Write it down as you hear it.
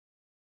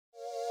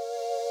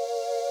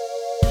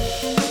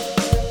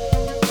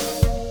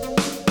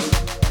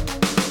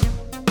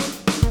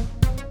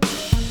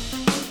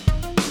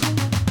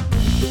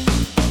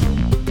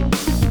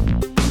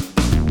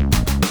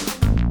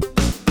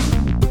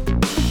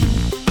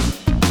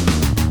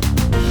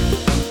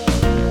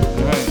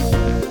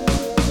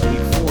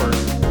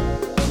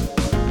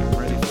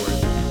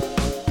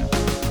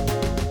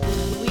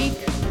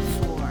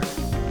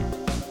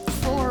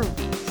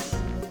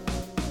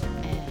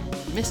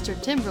Mr.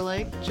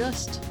 Timberlake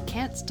just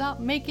can't stop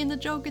making the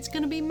joke it's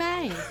gonna be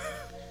May.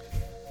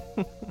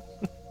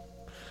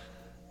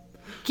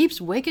 Keeps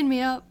waking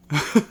me up.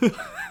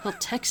 He'll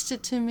text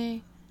it to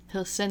me.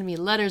 He'll send me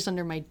letters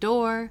under my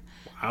door.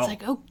 Wow. It's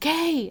like,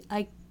 okay,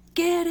 I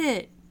get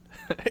it.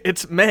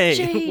 It's May.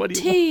 JT, What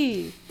do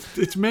you want?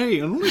 It's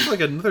May. Only for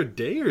like another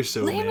day or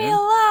so, leave man. me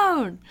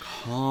alone.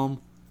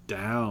 Calm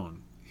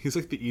down. He's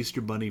like the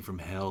Easter Bunny from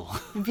hell.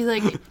 And be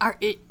like,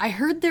 I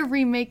heard they're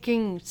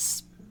remaking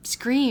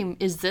Scream.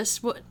 Is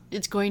this what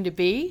it's going to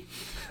be?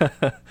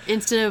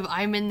 Instead of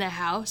I'm in the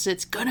house,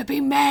 it's gonna be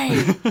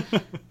May.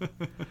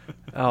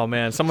 Oh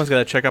man, someone's got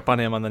to check up on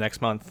him on the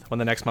next month when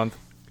the next month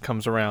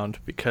comes around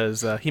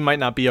because he might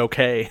not be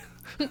okay.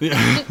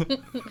 Yeah.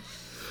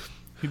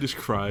 He just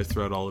cries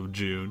throughout all of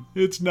June.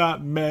 It's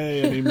not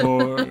May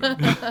anymore.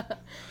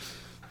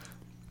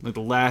 Like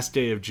the last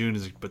day of June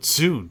is like, but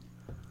soon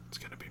it's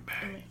gonna be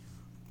May.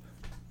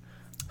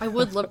 I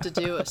would love to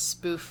do a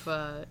spoof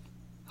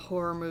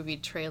horror movie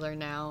trailer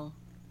now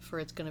for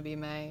It's Gonna Be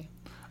May.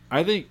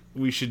 I think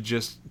we should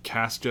just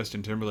cast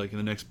Justin Timberlake in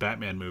the next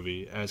Batman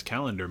movie as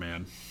Calendar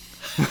Man.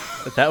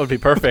 That would be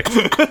perfect.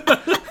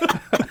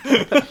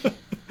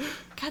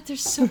 God,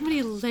 there's so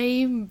many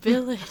lame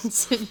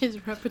villains in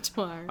his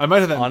repertoire. I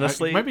might have that.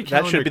 Honestly, it might be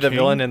that should be the King.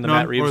 villain in the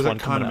Matt Reeves or is one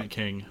that coming Condiment up.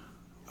 King.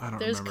 I don't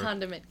There's remember.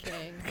 Condiment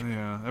King.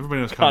 Yeah,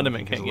 everybody knows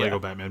Condiment King. King, It's a Lego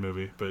yeah. Batman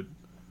movie, but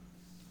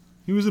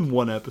he was in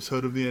one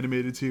episode of the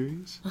animated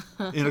series,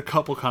 in a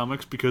couple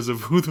comics because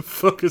of who the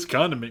fuck is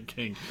Condiment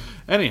King.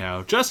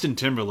 Anyhow, Justin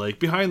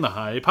Timberlake, Behind the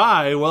Hype.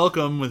 Hi,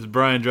 welcome with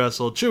Brian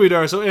Dressel, Chewy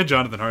Darso, and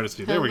Jonathan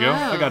Hardesty. There we go.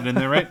 Hello. I got it in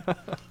there, right?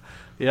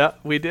 Yeah,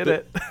 we did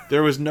it.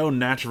 There was no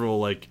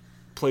natural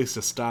place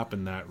to stop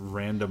in that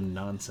random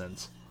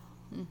nonsense.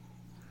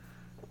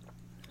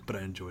 But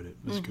I enjoyed it.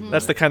 It was good.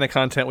 That's the kind of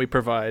content we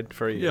provide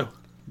for you. Yeah,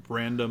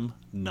 random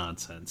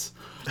nonsense.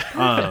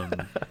 Yeah,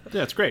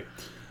 it's great.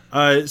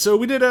 So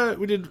we did a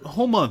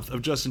whole month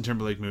of Justin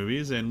Timberlake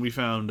movies, and we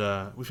found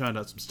out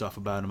some stuff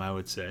about him. I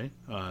would say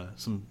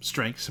some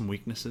strengths, some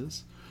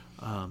weaknesses.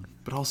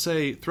 But I'll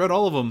say throughout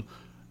all of them,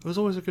 it was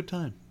always a good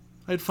time.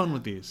 I had fun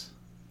with these.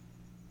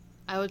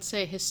 I would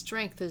say his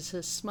strength is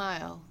his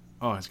smile.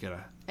 Oh, he's got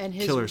a And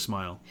his killer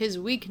smile. His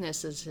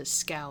weakness is his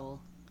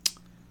scowl.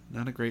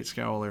 Not a great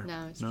scowler.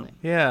 No, it's Nope. like,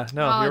 Yeah,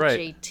 no, oh, you're right.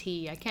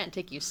 JT, I can't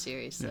take you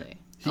seriously.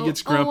 He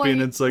gets grumpy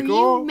and it's like, are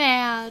oh, you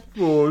mad?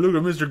 oh, look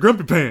at Mr.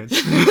 Grumpy Pants.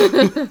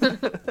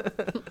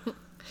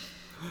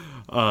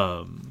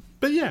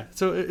 But yeah,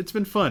 so it's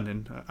been fun,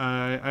 and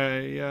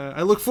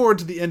I look forward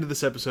to the end of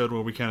this episode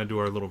where we kind of do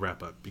our little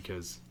wrap up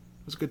because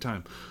it was a good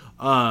time.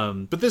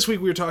 But this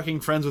week we were talking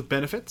Friends with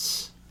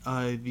Benefits,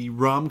 the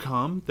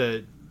rom-com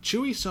that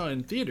Chewy saw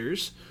in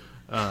theaters.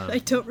 I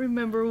don't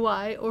remember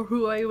why or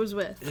who I was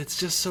with. It's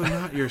just so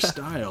not your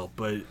style,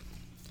 but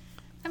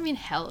I mean,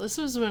 hell, this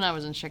was when I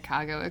was in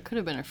Chicago. It could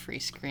have been a free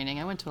screening.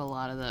 I went to a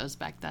lot of those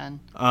back then.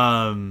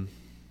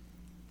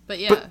 But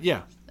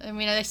yeah. I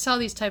mean, I saw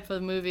these type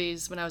of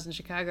movies when I was in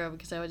Chicago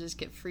because I would just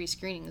get free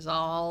screenings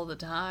all the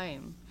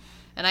time.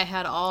 And I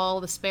had all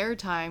the spare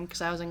time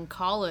because I was in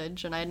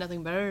college and I had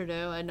nothing better to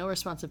do. I had no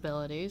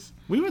responsibilities.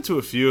 we went to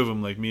a few of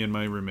them, like me and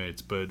my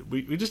roommates, but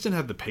we just didn't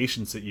have the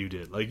patience that you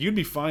did. Like, you'd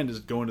be fine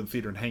just going to the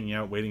theater and hanging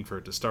out waiting for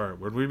it to start,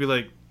 where we'd be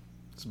like,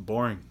 it's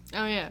boring.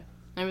 Oh, yeah.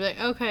 I'd be like,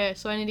 okay,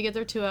 so I need to get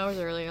there 2 hours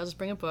early. I'll just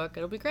bring a book.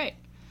 It'll be great.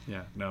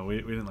 Yeah, no, we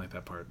didn't like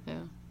that part.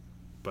 Yeah.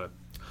 But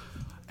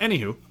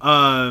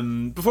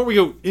anywho, before we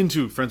go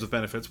into Friends with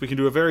Benefits, we can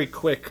do a very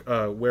quick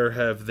where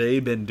have they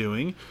been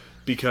doing,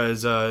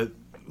 because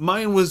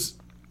mine was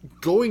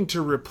going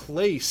to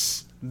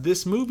replace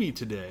this movie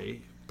today,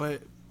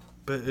 but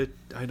it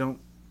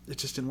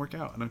just didn't work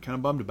out, and I'm kind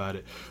of bummed about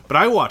it. But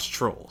I watched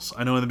Trolls.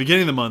 I know in the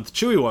beginning of the month,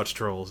 Chewy watched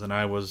Trolls, and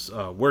I was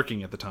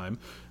working at the time.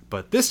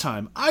 But this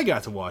time, I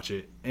got to watch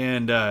it,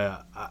 and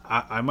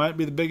I might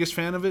be the biggest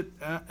fan of it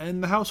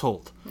in the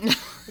household.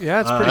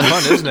 Yeah, it's pretty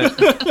fun, isn't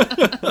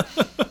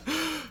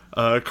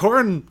it?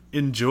 Corin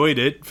enjoyed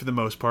it for the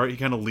most part. He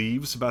kind of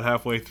leaves about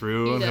halfway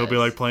through, and he'll be does.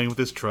 like playing with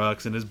his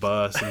trucks and his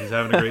bus, and he's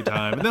having a great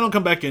time. And then he'll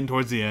come back in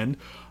towards the end,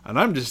 and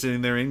I'm just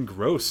sitting there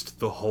engrossed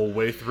the whole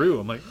way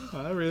through. I'm like,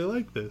 oh, I really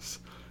like this.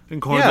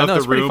 And Corin Yeah, left no, the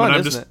it's pretty room, fun, and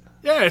I'm isn't just it?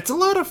 yeah, it's a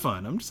lot of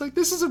fun. I'm just like,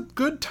 this is a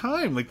good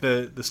time. Like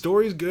the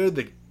story's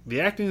good,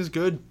 the acting is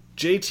good.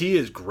 JT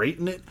is great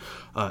in it.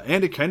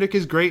 Andy Kendrick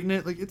is great in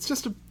it. Like, it's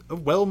just a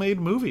well-made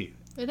movie.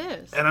 It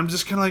is. And I'm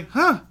just kind of like,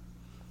 huh?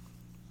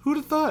 Who'd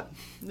have thought?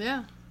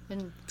 Yeah.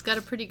 And it's got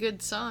a pretty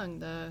good song,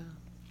 the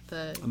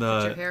put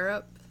your hair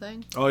up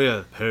thing. Oh,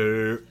 yeah.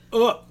 Hey.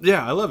 Oh,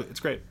 yeah, I love it. It's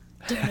great.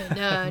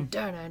 And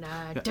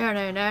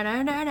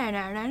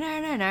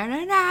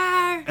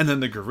then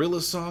the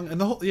gorilla song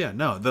and the whole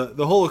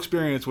the whole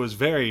experience was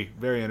very,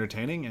 very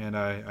entertaining, and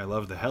I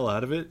loved the hell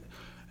out of it.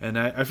 And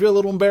I feel a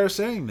little embarrassed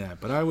saying that,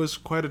 but I was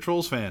quite a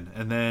Trolls fan.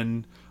 And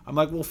then I'm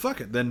like, well,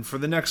 fuck it. Then for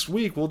the next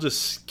week, we'll just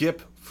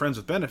skip Friends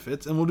with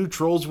Benefits and we'll do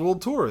Trolls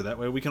World Tour. That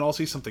way we can all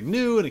see something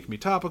new and it can be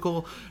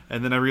topical.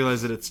 And then I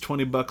realized that it's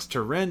 $20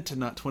 to rent and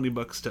not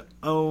 $20 to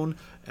own.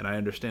 And I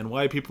understand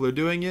why people are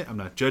doing it. I'm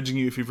not judging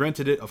you if you've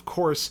rented it, of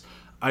course.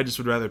 I just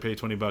would rather pay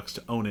 $20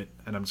 to own it,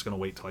 and I'm just going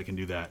to wait till I can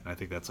do that. And I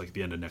think that's like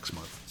the end of next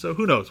month. So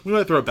who knows? We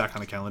might throw it back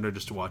on the calendar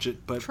just to watch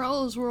it. But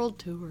Trolls World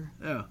Tour.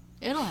 Yeah.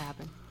 It'll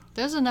happen.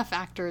 There's enough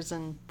actors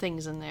and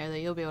things in there that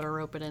you'll be able to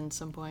rope it in at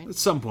some point. At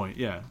some point,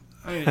 yeah.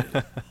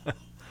 I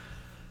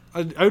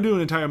would do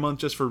an entire month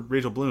just for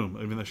Rachel Bloom,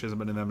 even though she hasn't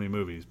been in that many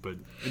movies. But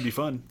it'd be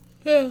fun.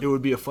 Yeah. It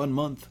would be a fun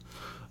month.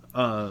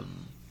 But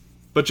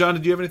John,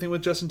 did you have anything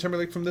with Justin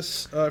Timberlake from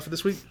this for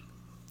this week?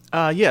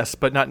 Yes,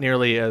 but not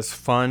nearly as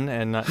fun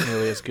and not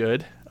nearly as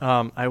good.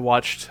 I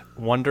watched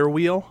Wonder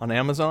Wheel on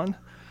Amazon.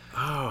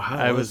 Oh,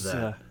 how was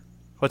that?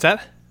 What's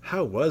that?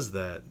 How was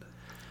that?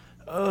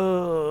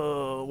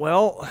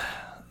 Well,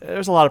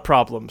 there's a lot of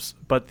problems,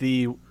 but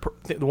the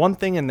one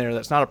thing in there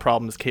that's not a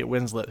problem is Kate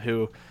Winslet,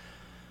 who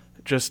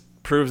just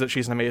proves that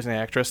she's an amazing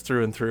actress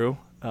through and through,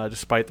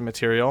 despite the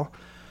material.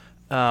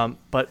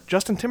 But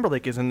Justin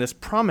Timberlake is in this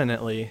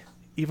prominently,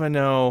 even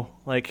though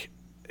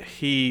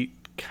he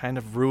kind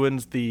of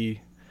ruins he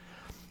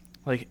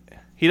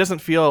doesn't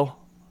feel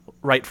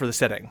right for the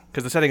setting,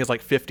 because the setting is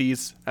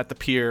 50s at the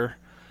pier,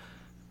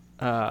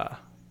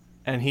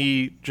 and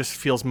he just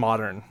feels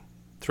modern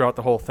throughout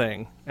the whole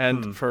thing.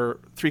 And for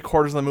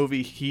 3/4 of the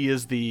movie, he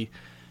is the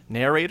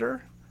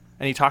narrator,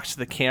 and he talks to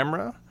the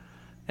camera,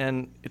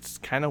 and it's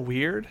kind of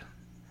weird.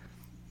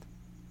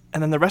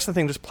 And then the rest of the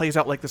thing just plays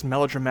out like this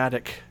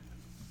melodramatic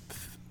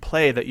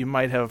play that you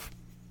might have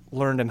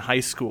learned in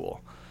high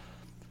school,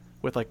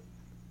 with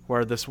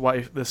where this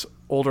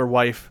older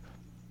wife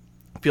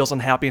feels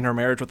unhappy in her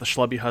marriage with a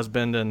schlubby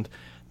husband, and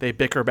they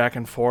bicker back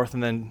and forth,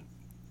 and then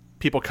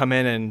people come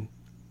in and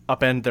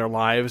upend their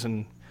lives,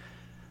 and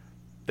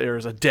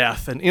there's a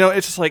death, and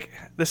it's just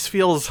this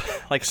feels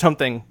like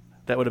something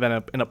that would have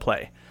been in a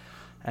play,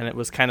 and it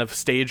was kind of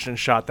staged and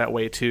shot that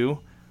way too,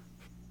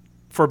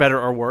 for better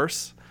or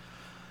worse.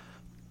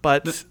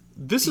 But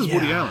this is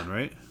Woody Allen,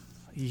 right?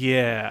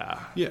 Yeah.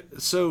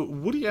 So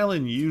Woody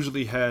Allen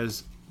usually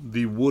has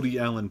the Woody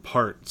Allen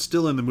part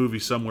still in the movie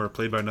somewhere,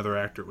 played by another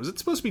actor. Was it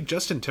supposed to be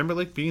Justin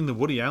Timberlake being the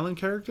Woody Allen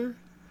character?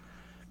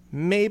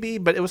 Maybe,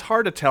 but it was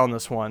hard to tell in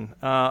this one.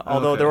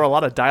 Although there were a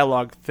lot of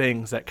dialogue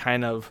things that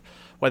kind of,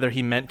 whether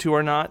he meant to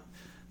or not,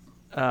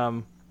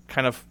 kind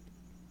of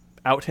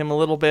out him a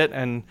little bit.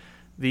 And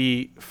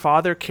the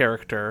father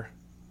character,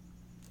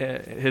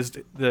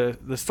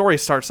 the story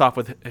starts off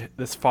with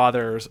this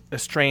father's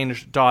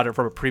estranged daughter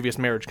from a previous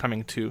marriage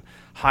coming to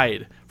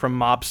hide from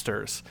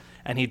mobsters,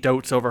 and he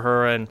dotes over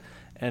her, and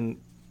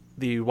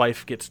the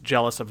wife gets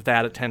jealous of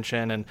that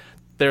attention, and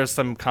there's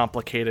some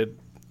complicated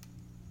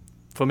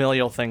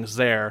familial things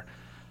there,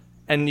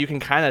 and you can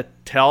kind of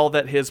tell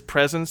that his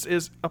presence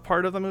is a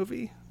part of the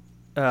movie,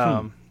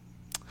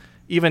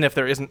 even if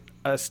there isn't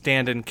a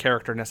stand-in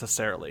character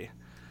necessarily.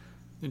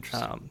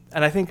 Interesting.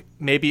 And I think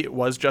maybe it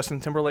was Justin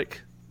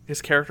Timberlake,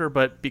 his character,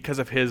 but because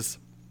of his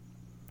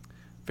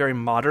very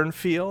modern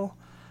feel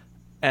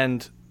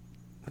and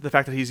the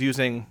fact that he's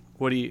using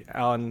Woody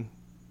Allen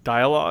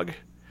dialogue,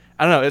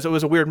 I don't know, it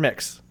was a weird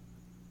mix,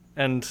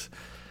 and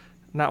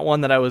not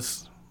one that I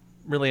was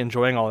really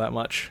enjoying all that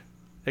much.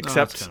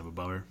 Except that's kind of a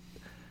bummer.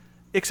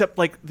 Except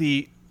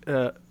the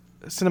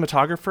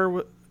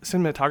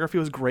cinematography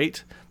was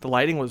great. The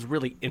lighting was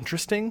really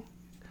interesting,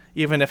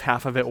 even if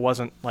half of it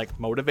wasn't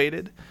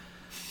motivated.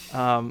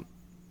 But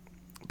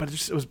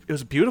it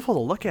was beautiful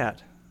to look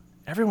at.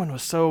 Everyone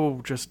was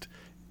so just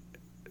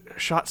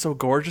shot so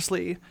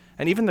gorgeously,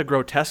 and even the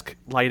grotesque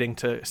lighting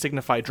to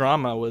signify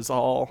drama was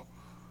all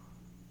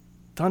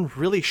done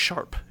really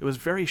sharp. It was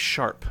very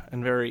sharp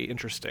and very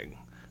interesting.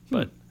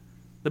 But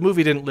the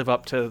movie didn't live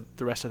up to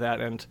the rest of that,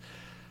 and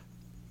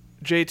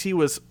JT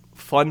was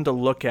fun to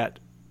look at,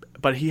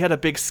 but he had a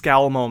big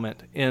scowl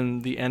moment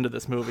in the end of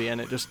this movie,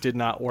 and it just did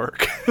not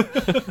work.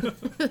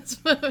 That's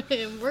why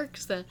it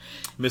works then.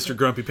 Mr.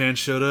 Grumpy Pants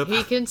showed up.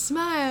 He can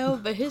smile,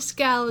 but his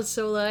scowl is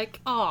so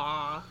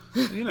aw.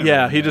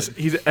 Yeah, he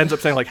ends up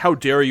saying how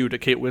dare you to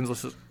Kate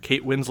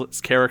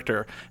Winslet's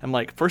character. I'm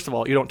first of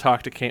all, you don't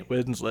talk to Kate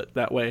Winslet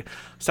that way.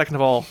 Second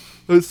of all,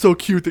 it's so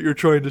cute that you're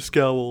trying to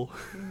scowl.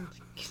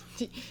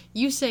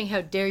 You saying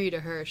how dare you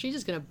to her, she's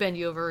just gonna bend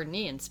you over her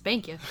knee and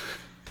spank you.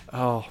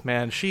 Oh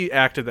man, she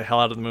acted the hell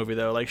out of the movie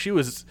though. She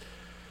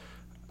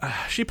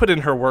put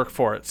in her work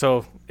for it.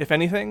 So if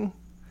anything,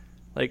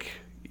 I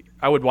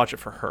would watch it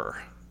for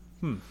her.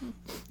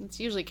 It's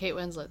usually Kate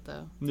Winslet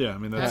though. Yeah, I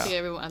mean that's.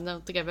 I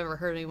don't think I've ever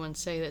heard anyone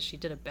say that she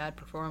did a bad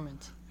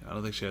performance. I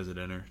don't think she has it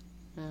in her.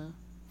 Yeah.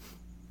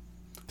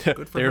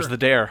 There's the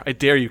dare. I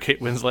dare you, Kate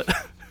Winslet.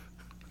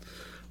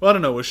 Well, I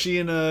don't know. Was she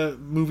in a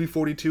movie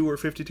 42 or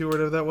 52 or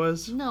whatever that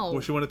was? No.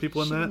 Was she one of the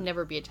people in that? She would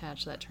never be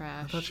attached to that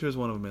trash. I thought she was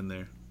one of them in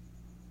there.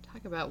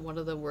 Talk about one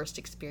of the worst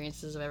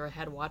experiences I've ever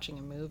had watching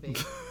a movie.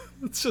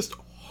 It's just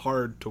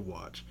hard to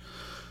watch.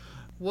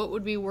 What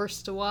would be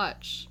worse to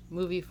watch?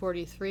 Movie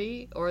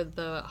 43 or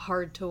the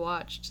Hard to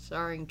Watch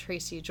starring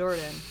Tracy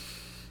Jordan?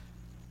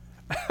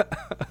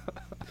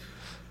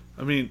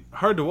 I mean,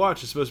 Hard to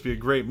Watch is supposed to be a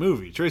great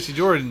movie. Tracy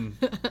Jordan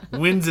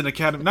wins an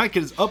Academy... Not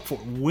gets up for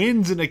it.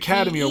 Wins an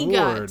Academy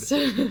Award.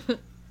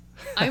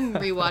 I'm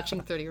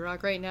rewatching 30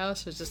 Rock right now,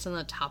 so it's just on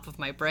the top of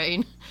my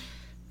brain.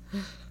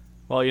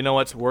 Well, you know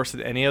what's worse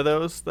than any of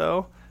those,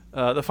 though?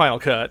 The Final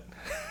Cut.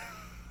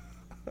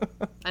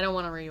 I don't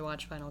want to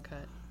rewatch Final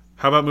Cut.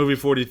 How about movie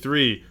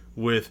 43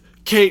 with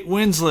Kate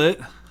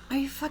Winslet? Are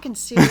you fucking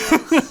serious?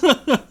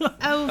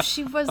 Oh,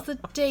 she was the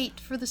date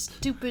for the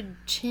stupid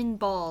chin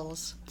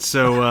balls.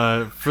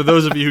 So, for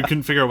those of you who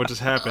couldn't figure out what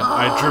just happened,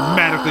 I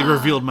dramatically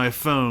revealed my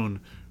phone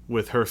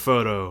with her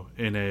photo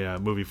in a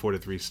movie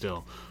 43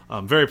 still.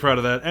 I'm very proud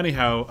of that.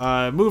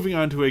 Anyhow, moving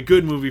on to a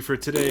good movie for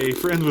today,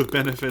 Friends with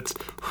Benefits.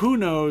 Who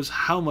knows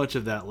how much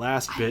of that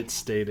last bit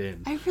stayed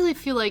in? I really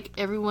feel like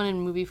everyone in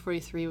movie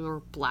 43 were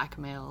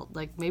blackmailed.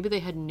 Like, maybe they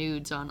had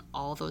nudes on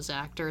all those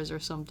actors or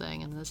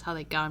something, and that's how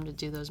they got them to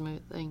do those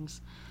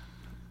things.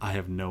 I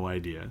have no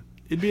idea.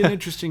 It'd be an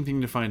interesting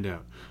thing to find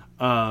out.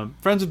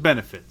 Friends with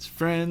Benefits.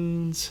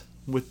 Friends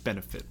with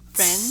Benefits.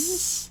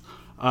 Friends?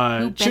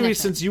 Chewy,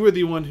 since you were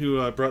the one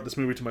who brought this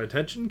movie to my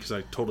attention, because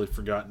I totally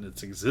forgotten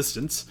its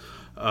existence,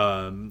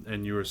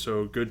 and you were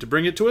so good to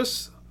bring it to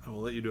us, I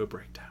will let you do a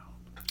breakdown.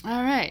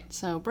 All right,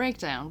 so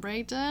breakdown.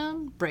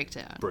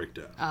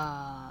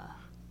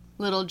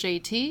 Little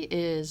JT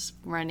is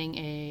running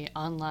a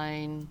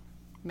online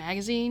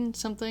magazine,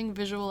 something,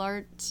 visual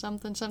art,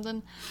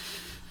 something.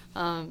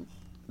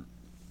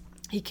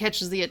 He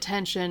catches the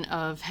attention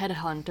of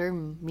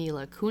headhunter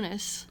Mila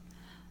Kunis,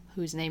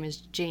 whose name is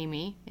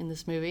Jamie in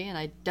this movie, and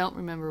I don't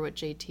remember what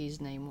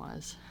JT's name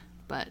was,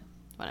 but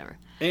whatever.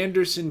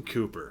 Anderson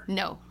Cooper.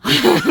 No.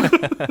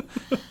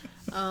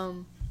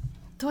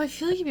 Though I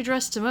feel like if you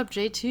dressed him up,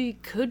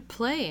 JT could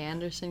play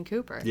Anderson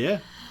Cooper. Yeah.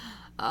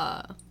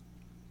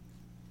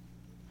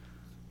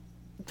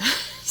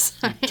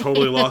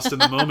 Totally lost in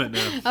the moment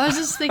now. I was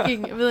just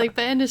thinking, like,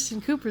 but Anderson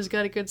Cooper's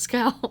got a good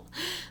scowl.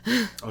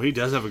 Oh, he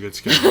does have a good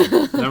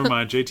scowl. Never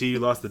mind, JT, you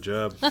lost the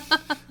job.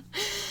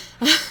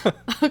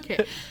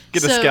 Okay.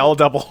 Get a scowl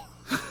double.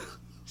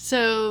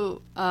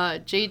 So,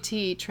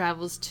 JT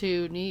travels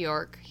to New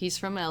York. He's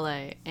from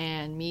LA,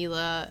 and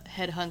Mila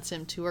headhunts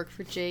him to work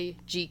for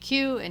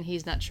GQ, and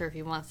he's not sure if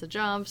he wants the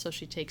job, so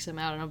she takes him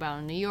out and about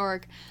in New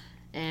York,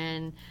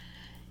 and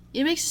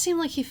it makes it seem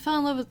like he fell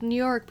in love with New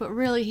York, but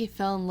really he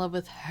fell in love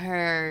with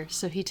her.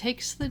 So he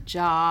takes the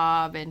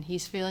job, and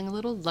he's feeling a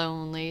little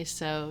lonely,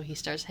 so he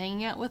starts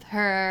hanging out with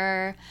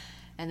her.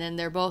 And then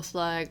they're both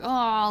like,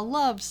 oh,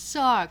 love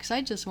sucks.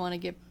 I just want to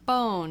get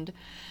boned.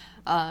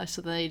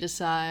 So they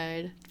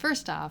decide,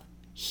 first off,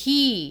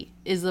 he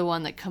is the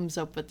one that comes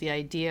up with the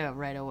idea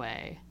right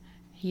away.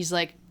 He's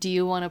like, do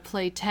you want to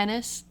play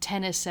tennis?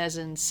 Tennis as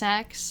in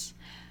sex?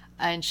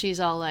 And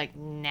she's all like,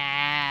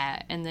 nah.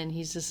 And then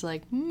he's just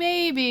like,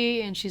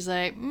 maybe. And she's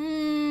like,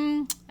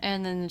 And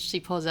then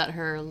she pulls out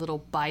her little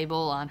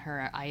Bible on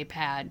her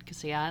iPad because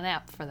she got an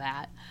app for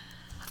that.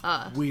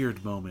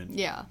 Weird moment.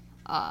 Yeah.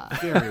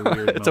 Very weird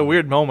moment. It's a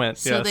weird moment.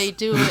 So yes. they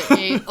do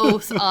a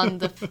oath on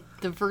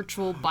the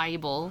virtual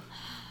Bible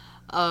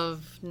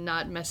of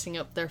not messing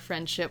up their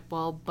friendship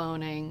while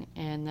boning,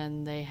 and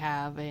then they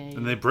have a...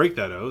 And they break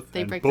that oath,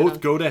 and both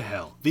oath. go to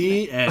hell.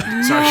 The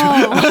end.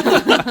 Sorry.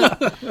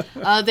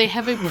 They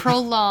have a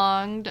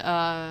prolonged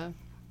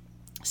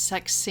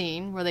sex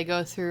scene where they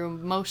go through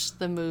most of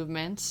the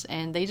movements,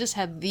 and they just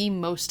have the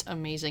most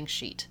amazing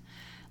sheet.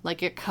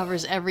 Like, it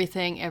covers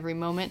everything, every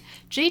moment.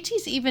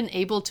 JT's even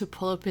able to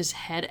pull up his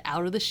head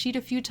out of the sheet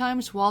a few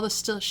times while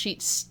the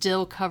sheet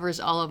still covers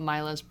all of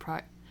Mila's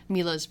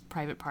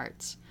private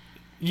parts.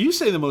 You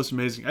say the most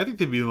amazing. I think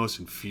they'd be the most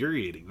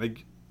infuriating.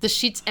 Like, the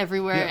sheet's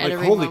everywhere at like,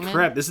 every holy moment.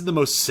 crap, this is the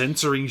most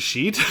censoring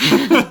sheet?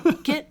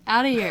 Get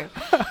out of here.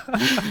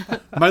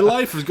 My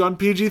life has gone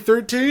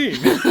PG-13.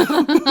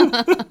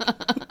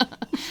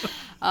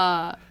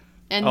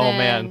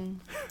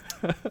 Man.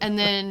 And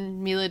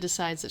then Mila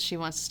decides that she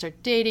wants to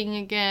start dating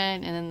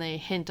again, and then they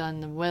hint on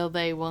the will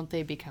they, won't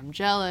they become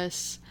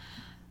jealous.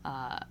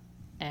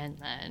 And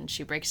then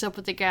she breaks up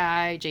with the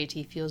guy.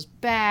 JT feels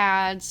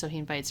bad, so he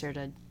invites her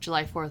to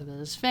July 4th with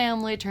his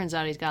family. Turns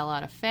out he's got a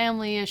lot of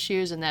family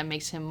issues, and that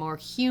makes him more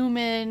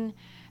human.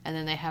 And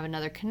then they have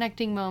another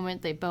connecting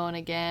moment. They bone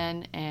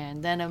again,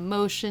 and then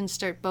emotions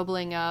start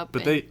bubbling up.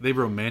 But they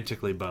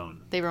romantically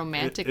bone. They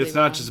romantically It's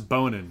not just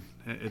boning.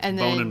 It's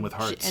boning with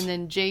hearts. And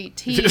then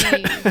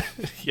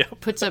JT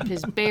Yep. puts up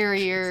his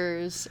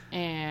barriers,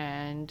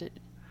 and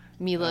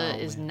Mila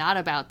is not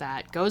about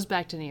that. Goes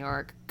back to New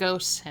York,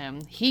 ghosts him.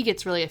 He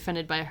gets really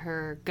offended by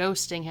her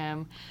ghosting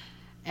him,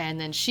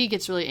 and then she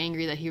gets really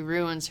angry that he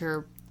ruins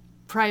her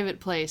private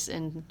place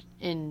in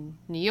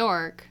New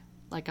York,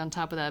 like on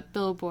top of that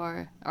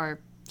billboard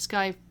or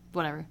sky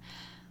whatever.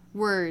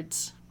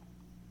 Words.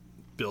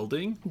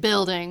 Building.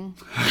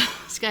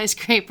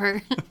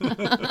 Skyscraper.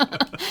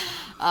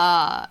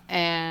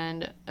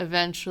 And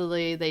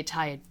eventually they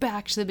tie it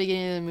back to the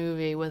beginning of the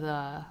movie with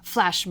a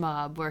flash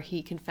mob where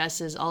he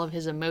confesses all of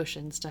his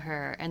emotions to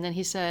her. And then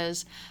he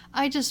says,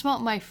 I just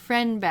want my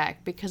friend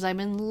back because I'm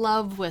in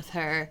love with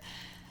her.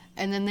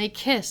 And then they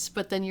kiss,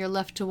 but then you're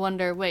left to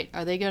wonder, wait,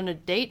 are they going to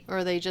date or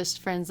are they just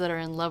friends that are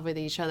in love with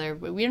each other?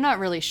 We're not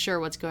really sure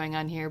what's going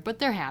on here, but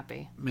they're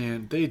happy.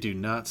 Man, they do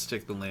not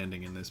stick the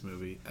landing in this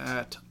movie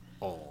at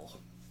all.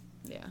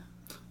 Yeah.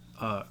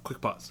 Quick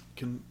pause.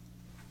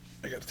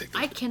 I gotta take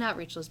those. I cannot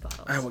reach those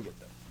bottles. I will get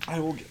them.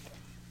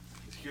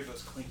 Just hear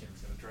those clinking.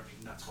 It's gonna drive me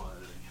nuts while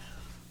editing.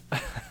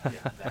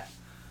 Yeah, that.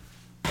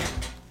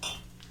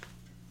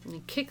 And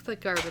you kick the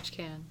garbage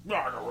can.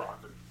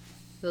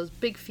 Those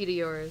big feet of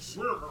yours.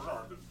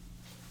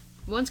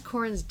 Once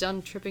Corin's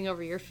done tripping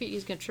over your feet,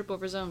 he's gonna trip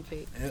over his own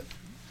feet. Yeah.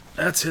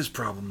 That's his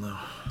problem, though.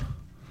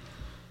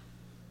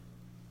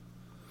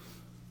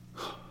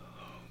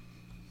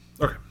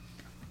 Okay.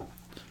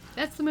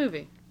 That's the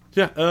movie.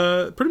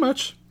 Yeah, pretty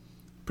much.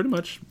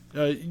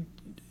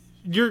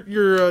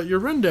 Your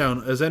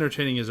rundown, as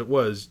entertaining as it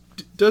was,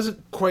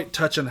 doesn't quite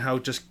touch on how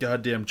just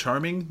goddamn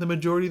charming the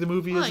majority of the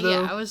movie is,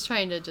 though. Yeah, I was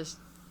trying to just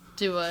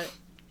do a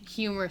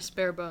humorous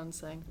bare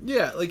bones thing.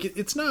 Yeah, like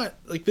it's not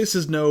like this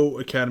is no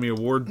Academy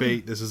Award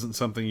bait. This isn't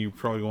something you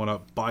probably want to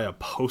buy a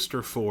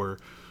poster for,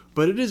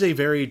 but it is a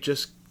very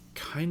just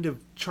kind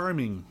of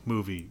charming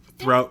movie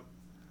throughout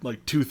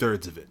like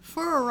 2/3 of it.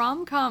 For a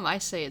rom-com, I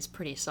say it's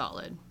pretty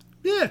solid.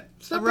 Yeah,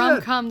 it's a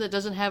rom-com that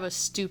doesn't have a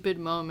stupid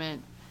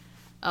moment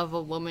of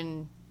a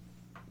woman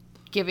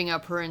giving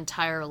up her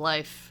entire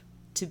life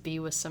to be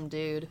with some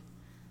dude.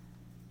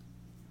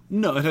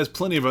 No, it has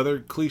plenty of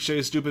other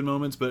cliche stupid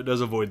moments, but it does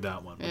avoid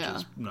that one, which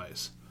is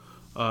nice.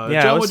 John,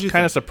 I was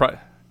kind of surprised.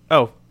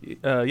 I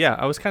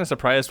was kind of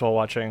surprised while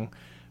watching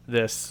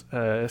this,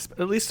 at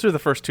least through the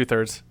first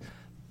 2/3,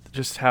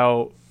 just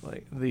how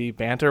like the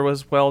banter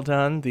was well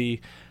done.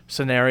 The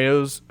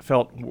scenarios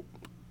felt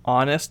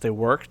honest. They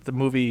worked. The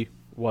movie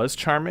was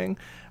charming.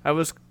 I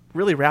was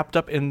really wrapped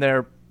up in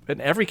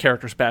every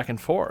character's back and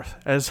forth.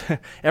 As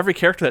every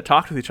character that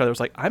talked with each other was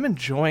like, I'm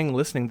enjoying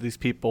listening to these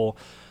people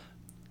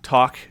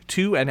talk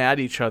to and at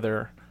each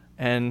other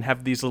and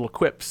have these little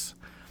quips.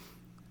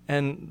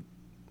 And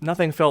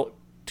nothing felt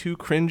too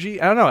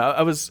cringy. I don't know.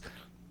 I was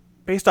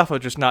based off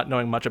of just not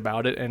knowing much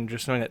about it and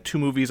just knowing that two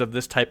movies of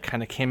this type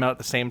kind of came out at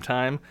the same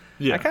time.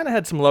 Yeah. I kind of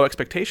had some low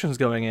expectations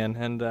going in,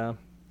 and I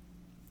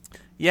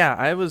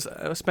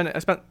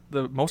spent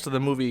the most of the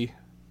movie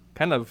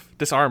kind of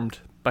disarmed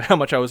by how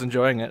much I was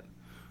enjoying it.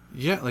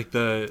 Yeah, like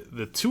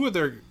the two of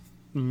their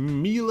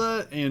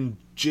Mila and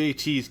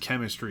JT's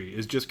chemistry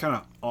is just kind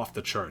of off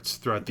the charts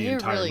throughout the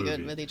entire movie. They're really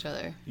good with each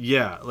other.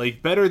 Yeah,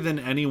 like better than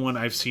anyone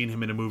I've seen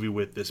him in a movie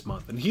with this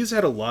month. And he's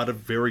had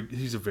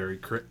he's a very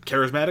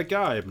charismatic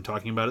guy. I've been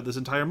talking about it this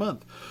entire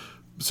month.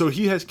 So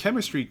he has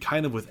chemistry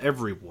kind of with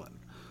everyone.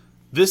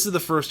 This is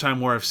the first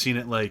time where I've seen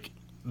it like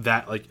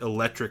that, like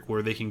electric,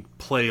 where they can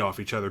play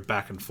off each other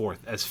back and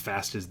forth as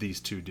fast as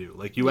these two do.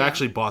 Like you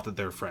actually bought that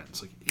they're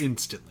friends, like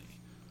instantly.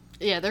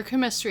 Yeah, their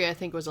chemistry I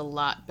think was a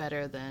lot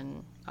better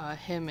than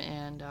him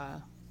and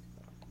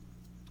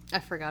I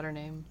forgot her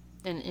name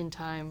in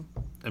Time.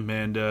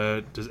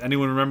 Amanda, does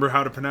anyone remember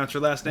how to pronounce her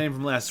last name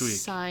from last week?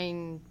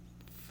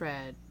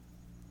 Seinfeld.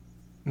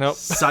 Nope.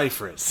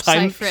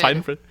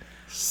 Seinfeld.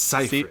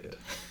 Seinfeld.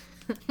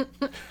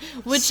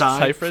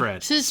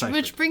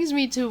 Which brings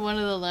me to one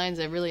of the lines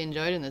I really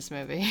enjoyed in this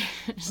movie.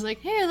 It's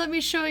like, hey, let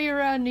me show you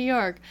around New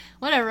York.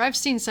 Whatever, I've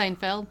seen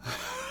Seinfeld.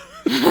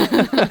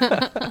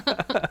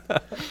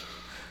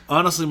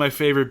 Honestly, my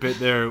favorite bit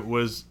there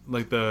was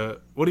like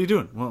what are you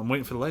doing? Well, I'm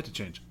waiting for the light to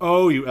change.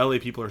 Oh, you LA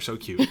people are so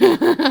cute.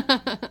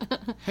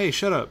 Hey,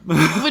 shut up.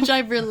 Which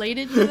I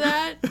related to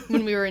that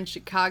when we were in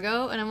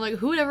Chicago, and I'm like,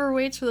 who ever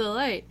waits for the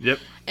light? Yep.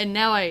 And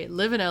now I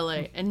live in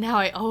LA, and now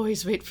I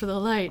always wait for the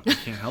light. I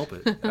can't help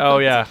it. Oh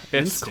yeah,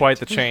 it's quite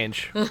the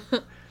change.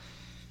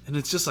 And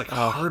it's just like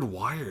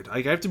hardwired.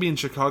 Like, I have to be in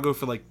Chicago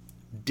for like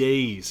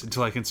days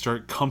until I can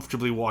start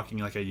comfortably walking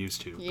like I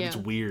used to. Yeah. But it's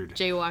weird.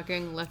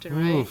 Jaywalking left and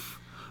right. Oof.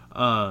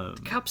 The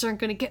cops aren't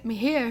going to get me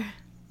here.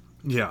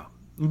 Yeah.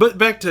 But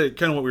back to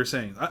kind of what we were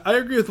saying. I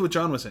agree with what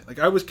John was saying. Like,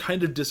 I was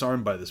kind of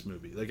disarmed by this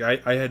movie. Like,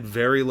 I had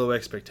very low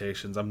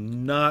expectations.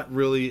 I'm not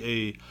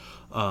really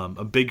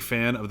a big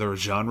fan of their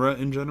genre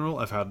in general.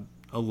 I've had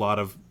a lot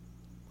of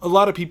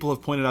people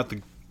have pointed out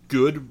the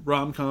good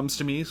rom-coms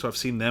to me, so I've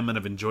seen them and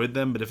I've enjoyed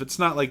them. But if it's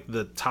not like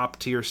the top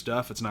tier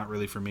stuff, it's not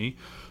really for me.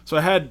 So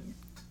I had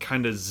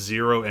kind of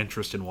zero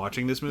interest in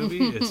watching this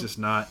movie. It's just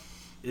not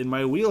in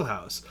my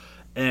wheelhouse.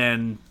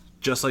 And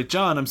just like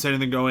John, I'm sitting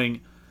there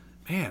going,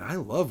 man, I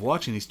love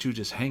watching these two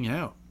just hang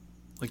out.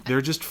 Like,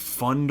 they're just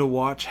fun to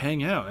watch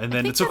hang out. And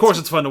then, it's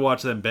fun to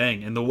watch them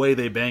bang. And the way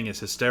they bang is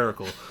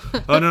hysterical.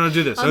 Oh, no,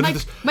 do this. Do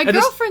this. My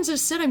girlfriends have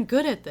said I'm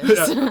good at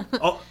this. Yeah,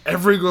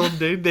 every girl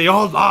they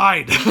all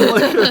lied.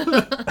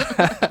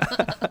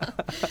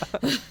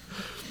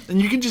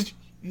 And you can just...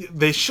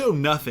 they show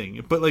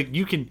nothing, but like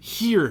you can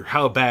hear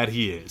how bad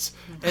he is,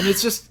 and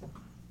it's just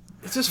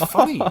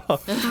funny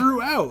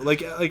throughout.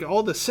 Like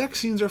all the sex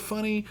scenes are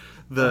funny.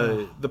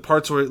 The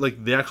parts where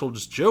like the actual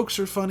just jokes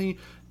are funny.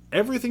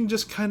 Everything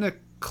just kind of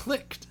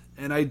clicked,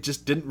 and I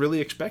just didn't really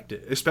expect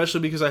it, especially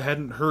because I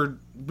hadn't heard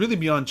really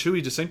beyond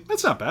Chewie just saying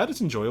that's not bad,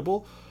 it's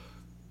enjoyable.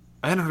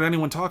 I hadn't heard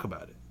anyone talk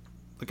about it.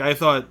 Like, I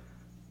thought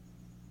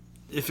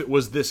if it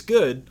was this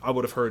good, I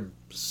would have heard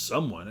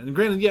someone. And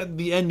granted, yeah,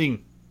 the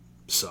ending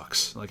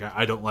sucks. Like,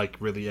 I don't like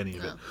really any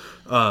of it.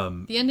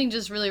 The ending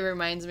just really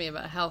reminds me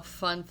about how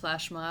fun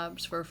flash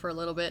mobs were for a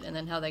little bit, and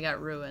then how they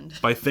got ruined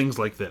by things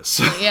like this.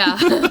 Yeah.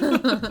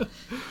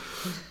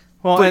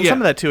 Well, but and some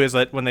of that too is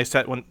that when they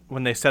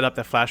set up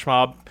the flash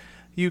mob,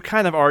 you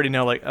kind of already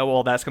know, like, oh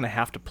well, that's going to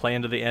have to play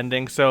into the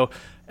ending. So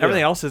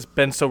everything else has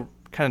been so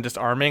kind of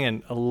disarming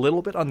and a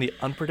little bit on the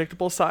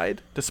unpredictable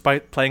side,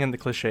 despite playing in the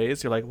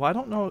cliches. You're like, well, I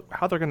don't know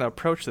how they're going to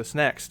approach this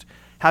next.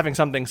 Having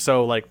something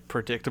so like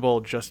predictable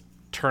just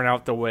turn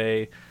out the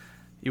way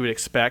you would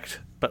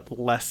expect, but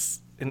less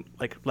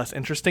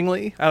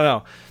interestingly. I don't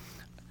know.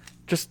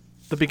 Just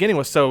the beginning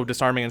was so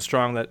disarming and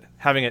strong that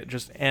having it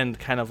just end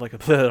kind of like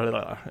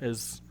a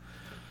is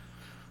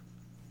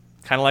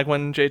kind of like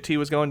when JT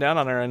was going down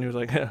on her and he was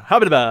like,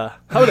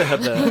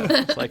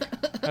 like,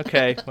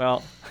 okay,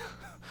 well.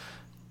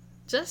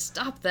 Just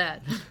stop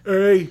that.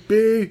 A,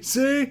 B,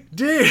 C,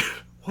 D.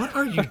 What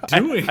are you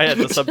doing? I had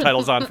the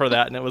subtitles on for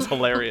that, and it was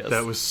hilarious.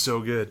 That was so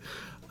good.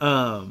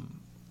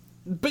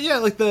 But yeah,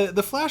 like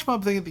the flash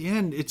mob thing at the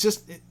end,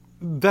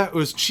 that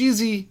was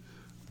cheesy,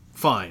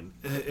 fine.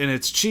 And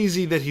it's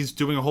cheesy that he's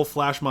doing a whole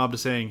flash mob to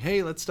saying,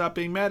 hey, let's stop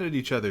being mad at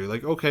each other.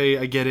 Like, okay,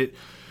 I get it.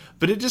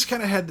 But it just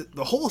kind of had,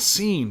 the whole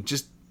scene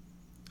just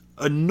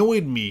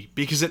annoyed me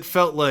because it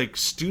felt like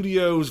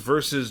studios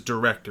versus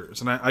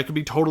directors. And I could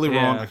be totally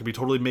wrong. I could be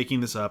totally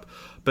making this up.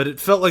 But it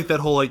felt like that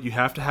whole, like, you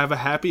have to have a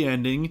happy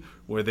ending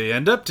where they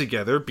end up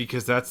together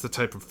because that's the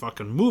type of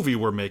fucking movie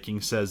we're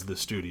making, says the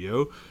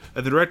studio.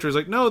 And the director is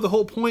like, no, the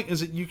whole point is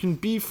that you can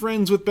be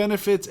friends with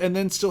benefits and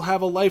then still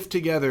have a life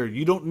together.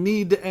 You don't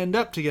need to end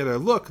up together.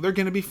 Look, they're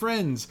going to be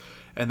friends.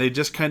 And they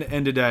just kind of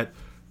ended at,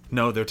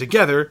 no, they're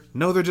together.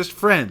 No, they're just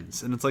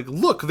friends. And it's like,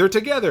 look, they're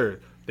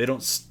together. They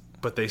don't...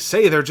 But they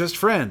say they're just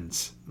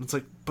friends. It's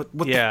like, but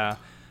what? Yeah.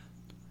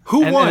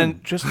 Who won?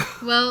 And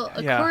well,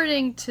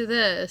 according to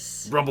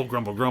this, grumble,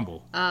 grumble,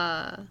 grumble.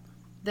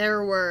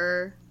 There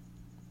were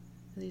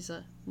these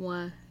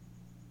one.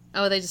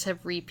 Oh, they just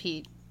have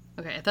repeat.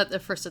 Okay, I thought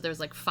at first that there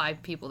was like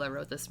 5 people that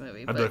wrote this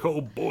movie. I'd be like,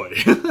 oh boy.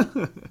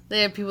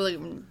 They had people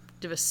that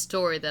did a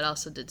story that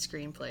also did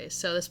screenplays.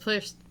 So this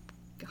plays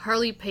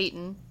Harley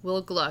Peyton,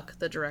 Will Gluck,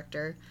 the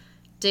director,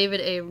 David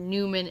A.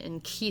 Newman,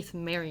 and Keith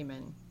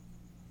Merriman.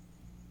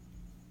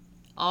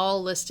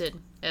 All listed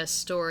as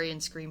story and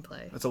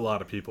screenplay. That's a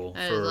lot of people.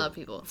 A lot of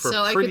people. For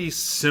a pretty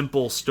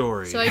simple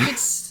story. So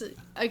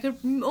I could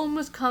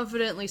almost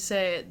confidently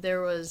say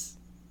there was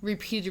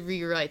repeated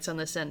rewrites on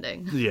this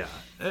ending. Yeah.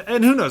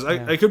 And who knows?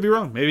 I could be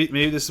wrong.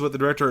 Maybe this is what the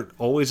director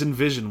always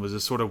envisioned, was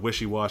this sort of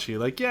wishy-washy.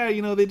 Like,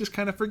 they just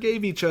kind of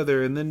forgave each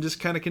other and then just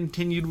kind of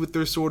continued with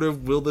their sort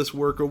of will this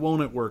work or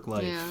won't it work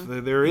life. Yeah.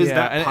 There is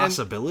that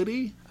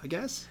possibility, I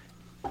guess.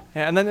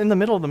 Yeah, and then in the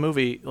middle of the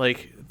movie,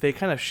 like, they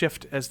kind of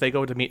shift as they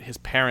go to meet his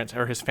parents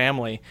or his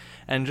family,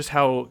 and just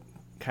how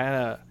kind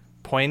of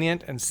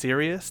poignant and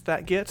serious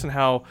that gets, and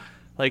how,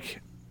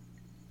 like,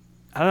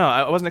 I don't know,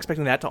 I wasn't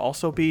expecting that to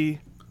also be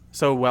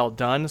so well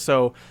done,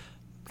 so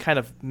kind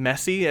of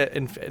messy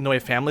in the way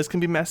families can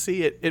be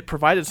messy. It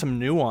provided some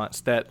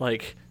nuance that,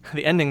 like,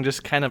 the ending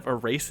just kind of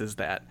erases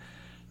that,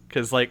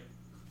 because, like,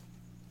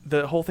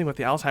 the whole thing with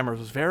the Alzheimer's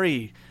was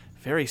very,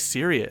 very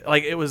serious.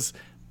 Like, it was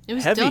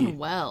heavy. Done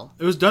well.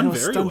 It was done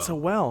very well. So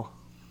well.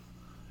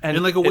 And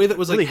in like a way that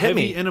was really like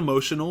heavy and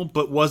emotional,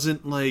 but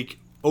wasn't like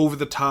over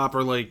the top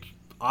or like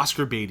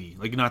Oscar baity.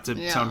 Like, not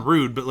to sound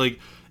rude, but like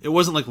it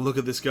wasn't like, look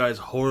at this guy's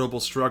horrible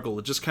struggle.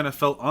 It just kind of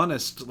felt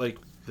honest. Like,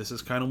 this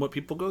is kind of what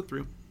people go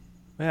through.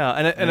 Yeah,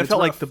 and it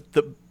felt rough. Like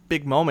the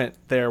big moment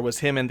there was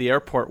him in the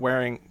airport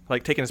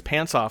taking his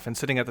pants off and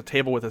sitting at the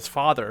table with his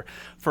father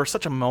for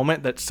such a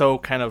moment that's so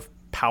kind of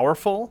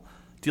powerful.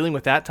 Dealing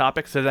with that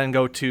topic, to then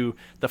go to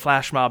the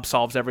flash mob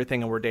solves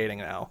everything and we're dating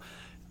now.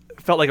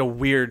 It felt like a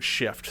weird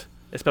shift,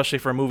 especially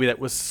for a movie that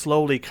was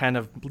slowly kind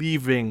of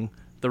leaving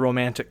the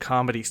romantic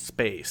comedy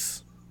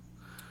space.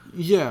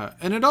 Yeah,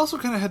 and it also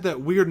kind of had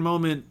that weird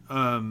moment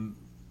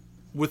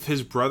with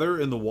his brother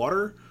in the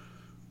water,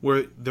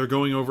 where they're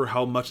going over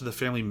how much of the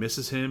family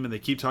misses him, and they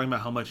keep talking about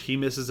how much he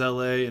misses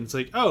LA, and it's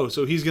like, oh,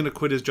 so he's going to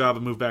quit his job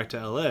and move back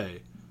to LA.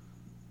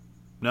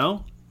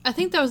 No? I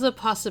think there was a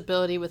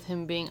possibility with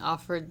him being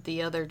offered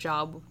the other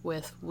job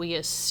with, we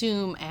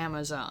assume,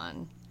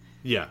 Amazon.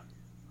 Yeah.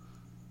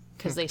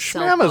 Because they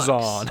sell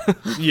Amazon.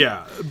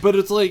 Yeah, but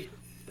it's like,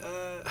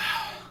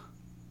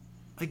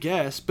 I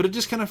guess, but it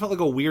just kind of felt like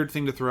a weird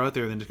thing to throw out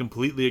there and then to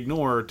completely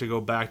ignore to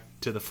go back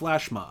to the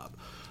flash mob.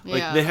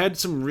 Like, they had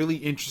some really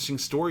interesting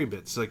story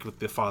bits, like with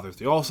the father with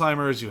the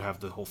Alzheimer's, you have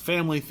the whole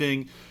family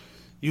thing.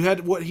 You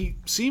had what he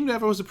seemed to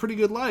have was a pretty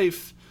good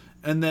life,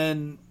 and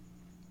then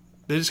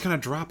they just kind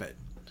of drop it.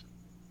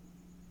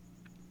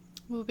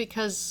 Well,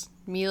 because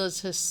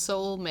Mila's his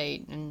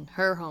soulmate and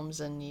her home's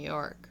in New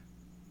York.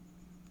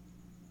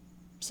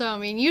 So, I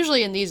mean,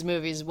 usually in these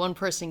movies, one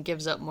person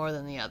gives up more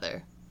than the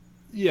other.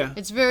 Yeah.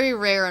 It's very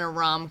rare in a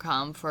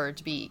rom-com for it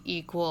to be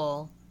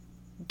equal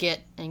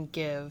get and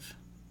give.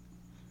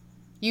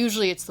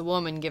 Usually it's the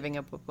woman giving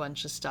up a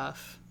bunch of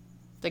stuff.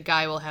 The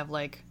guy will have,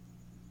 like,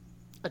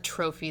 a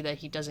trophy that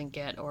he doesn't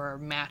get or a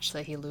match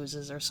that he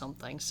loses or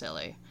something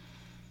silly.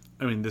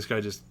 I mean, this guy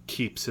just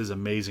keeps his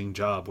amazing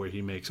job where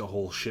he makes a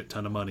whole shit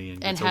ton of money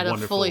and had a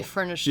fully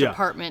furnished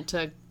apartment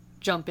to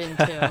jump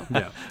into.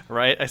 Yeah.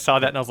 Right? I saw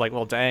that and I was like,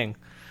 well, dang.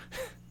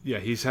 Yeah,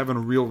 he's having a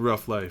real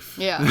rough life.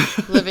 Yeah,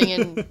 living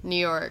in New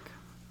York.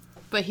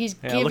 But he's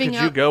giving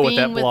up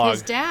being with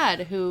his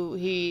dad, who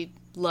he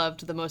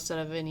loved the most out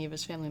of any of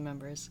his family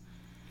members.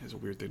 It's a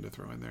weird thing to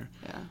throw in there.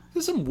 Yeah.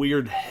 There's some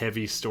weird,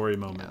 heavy story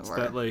moments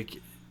that,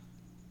 like,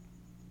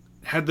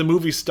 had the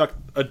movie stuck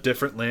a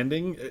different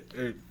landing,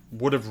 it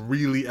would have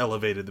really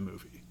elevated the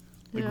movie.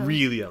 Like,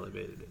 really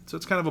elevated it. So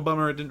it's kind of a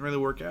bummer it didn't really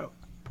work out.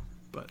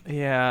 But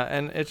yeah,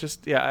 and it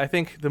just, I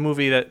think the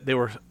movie that they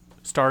were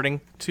starting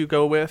to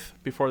go with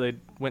before they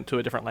went to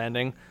a different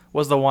landing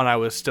was the one I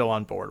was still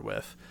on board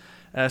with.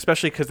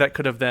 Especially because that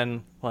could have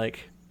then,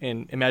 like,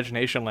 in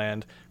Imagination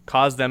Land,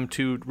 caused them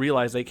to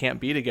realize they can't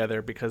be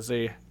together because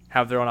they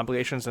have their own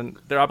obligations and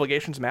their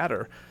obligations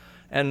matter.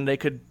 And they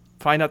could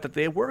find out that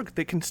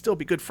they can still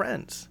be good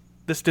friends.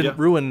 This didn't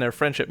ruin their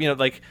friendship,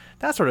 like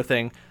that sort of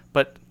thing.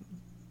 But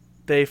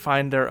they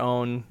find their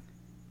own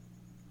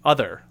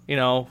other,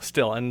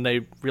 still, and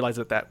they realize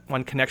that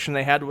one connection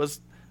they had was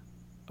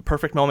a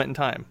perfect moment in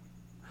time,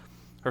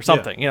 or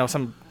something.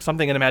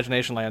 Something in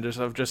Imagination Land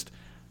of just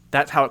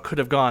that's how it could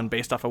have gone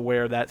based off of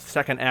where that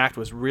second act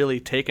was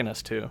really taking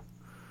us to.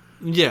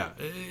 Yeah,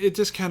 it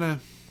just kind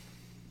of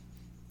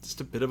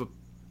just a bit of a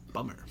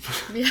bummer.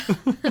 Yeah.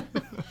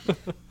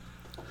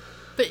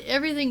 But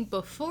everything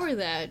before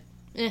that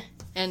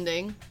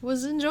ending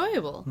was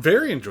enjoyable.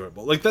 Very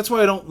enjoyable. Like, that's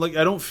why I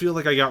don't feel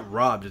like I got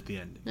robbed at the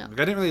end. No. Like,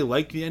 I didn't really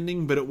like the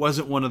ending, but it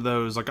wasn't one of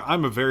those, like,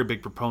 I'm a very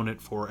big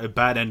proponent for a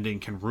bad ending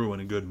can ruin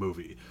a good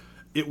movie.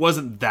 It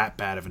wasn't that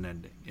bad of an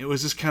ending. It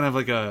was just kind of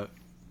like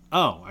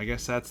I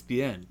guess that's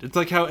the end. It's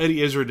like how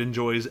Eddie Izzard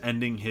enjoys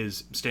ending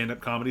his stand-up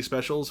comedy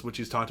specials, which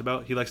he's talked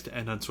about. He likes to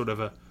end on sort of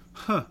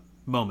a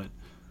moment.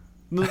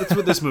 That's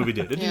what this movie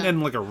did. It didn't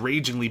end like a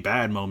ragingly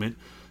bad moment.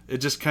 It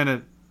just kind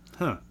of,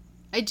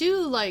 I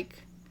do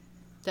like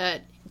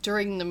that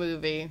during the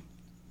movie,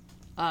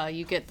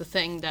 you get the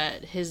thing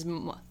that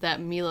that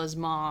Mila's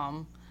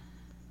mom,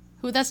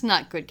 who that's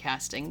not good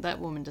casting. That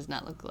woman does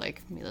not look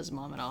like Mila's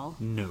mom at all.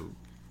 No.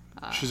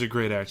 She's a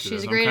great actress.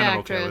 She's a great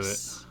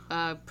actress.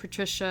 Okay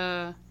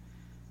Patricia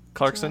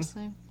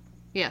Clarkson?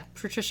 Yeah,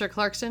 Patricia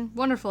Clarkson.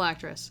 Wonderful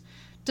actress.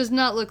 Does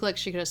not look like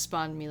she could have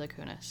spawned Mila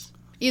Kunis.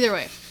 Either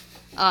way,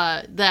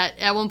 that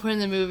at one point in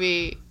the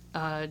movie,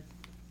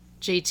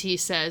 JT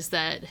says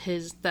that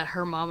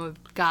her mom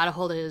got a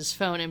hold of his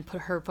phone and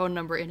put her phone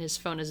number in his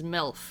phone as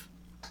MILF,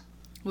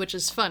 which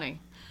is funny.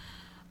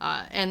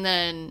 And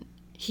then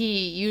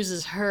he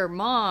uses her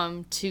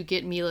mom to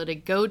get Mila to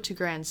go to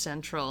Grand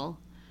Central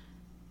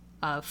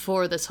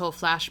for this whole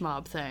flash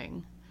mob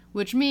thing,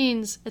 which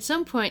means at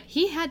some point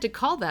he had to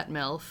call that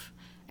MILF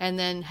and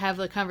then have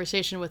the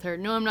conversation with her.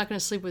 No, I'm not going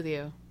to sleep with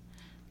you.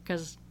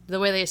 Because the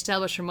way they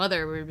establish her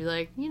mother would be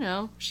like,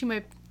 she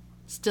might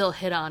still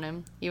hit on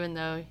him, even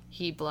though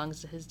he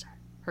belongs to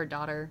her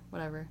daughter,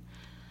 whatever.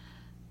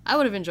 I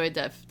would have enjoyed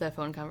that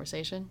phone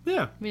conversation.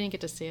 Yeah. We didn't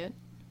get to see it,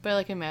 but I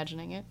like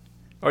imagining it.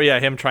 Or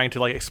him trying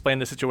to explain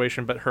the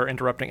situation, but her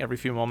interrupting every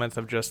few moments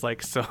of just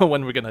so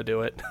when are we gonna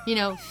do it?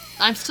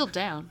 I'm still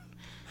down.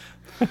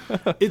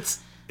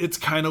 It's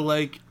kind of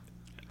like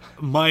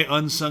my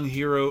unsung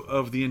hero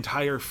of the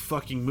entire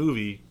fucking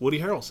movie, Woody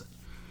Harrelson.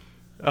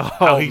 Oh,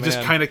 how he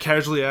just kind of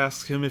casually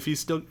asks him if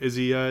is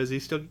he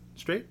still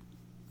straight?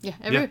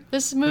 Yeah,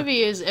 this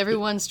movie is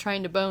everyone's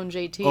trying to bone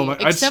JT,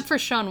 except for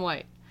Shaun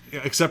White. Yeah,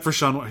 except for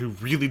Shaun White, who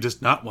really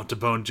does not want to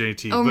bone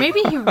JT. Or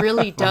maybe he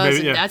really does,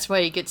 and that's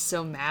why he gets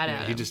so mad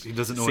at him. He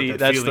doesn't know what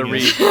that feeling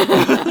is.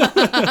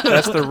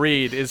 That's the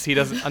read, is he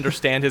doesn't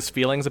understand his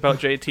feelings about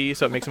JT,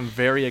 so it makes him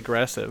very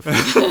aggressive.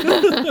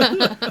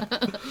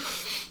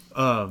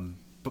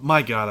 But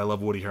my God, I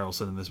love Woody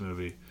Harrelson in this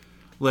movie.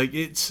 We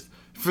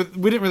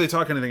didn't really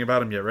talk anything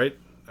about him yet, right?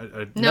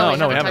 No,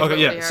 we haven't.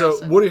 Okay, yeah.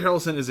 So Woody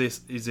Harrelson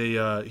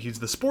he's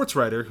the sports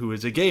writer who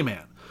is a gay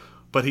man,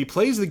 but he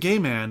plays the gay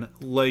man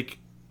like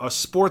a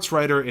sports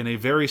writer in a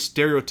very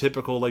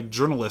stereotypical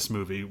journalist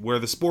movie, where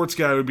the sports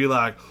guy would be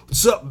like,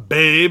 "What's up,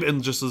 babe?"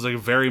 and just is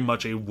very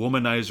much a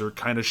womanizer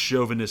kind of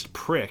chauvinist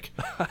prick.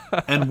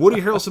 And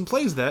Woody Harrelson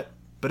plays that,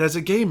 but as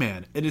a gay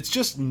man, and it's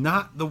just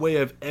not the way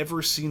I've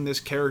ever seen this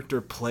character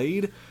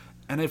played.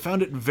 And I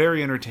found it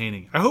very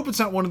entertaining. I hope it's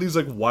not one of these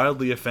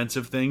wildly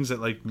offensive things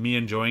that me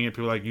enjoying it,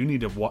 people are like, you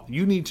need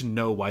to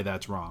know why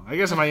that's wrong. I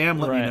guess if I am,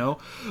 let me know.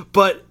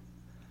 But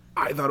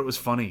I thought it was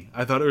funny.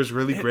 I thought it was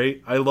really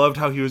great. I loved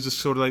how he was just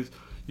sort of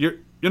you're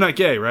not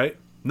gay, right?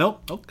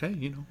 Nope.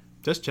 Okay,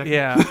 just checking.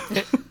 Yeah.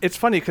 it's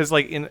funny because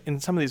like in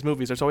some of these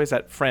movies, there's always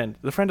that friend,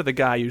 the friend of the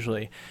guy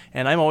usually,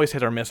 and I'm always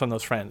hit or miss on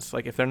those friends.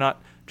 Like if they're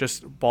not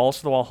just balls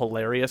to the wall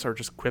hilarious or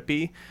just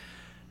quippy,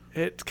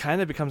 it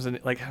kind of becomes I'm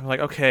like,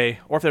 okay.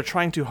 Or if they're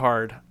trying too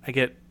hard, I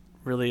get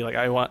really like,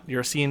 I want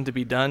your scene to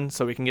be done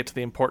so we can get to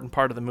the important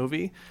part of the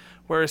movie.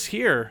 Whereas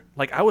here,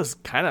 like I was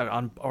kind of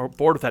on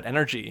board with that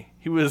energy.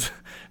 He was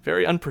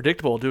very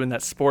unpredictable doing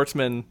that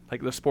sportsman,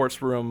 like the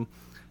sports room,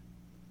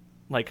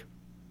 like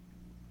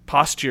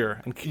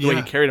posture and the way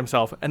he carried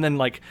himself, and then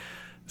like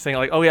saying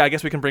like, "Oh yeah, I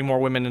guess we can bring more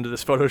women into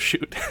this photo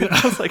shoot."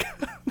 I was like,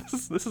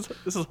 "This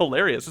is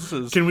hilarious. This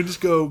is." Can we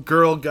just go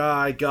girl,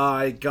 guy,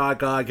 guy, guy,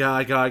 guy,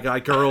 guy, guy, guy,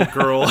 girl,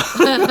 girl?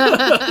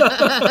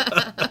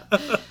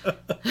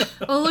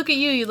 Oh, look at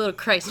you little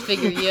Christ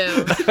figure, you.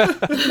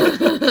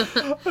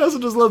 I also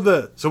just love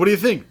that. So what do you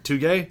think? Too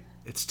gay?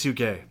 It's too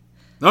gay.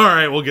 All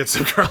right, we'll get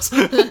some girls.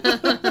 I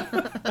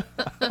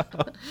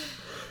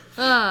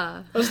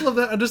just love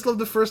that. I just love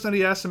the first night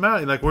he asked him out.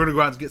 He's like, we're going to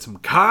go out and get some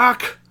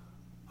cock.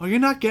 Oh, you're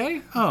not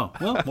gay? Oh,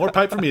 well, more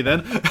pipe for me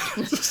then.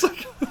 It's just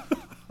like...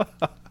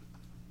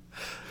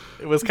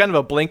 It was kind of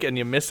a blink and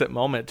you miss it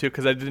moment, too,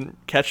 because I didn't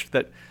catch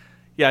that.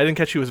 Yeah, I didn't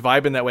catch he was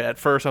vibing that way at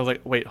first. I was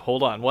like, wait,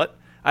 hold on, what?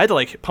 I had to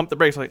like pump the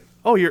brakes. Like,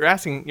 oh, you're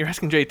asking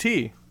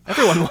JT.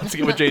 Everyone wants to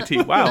get with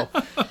JT. Wow,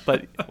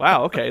 but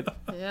wow, okay.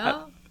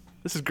 Yeah,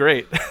 this is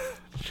great.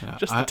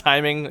 Just the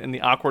timing and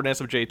the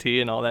awkwardness of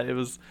JT and all that. It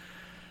was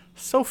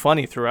so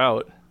funny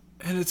throughout.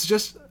 And it's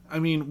just, I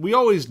mean, we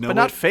always know, but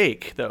not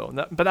fake though.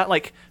 But not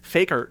like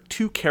fake or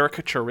too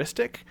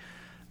caricaturistic.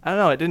 I don't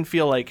know. It didn't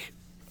feel like.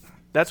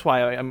 That's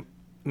why I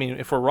mean,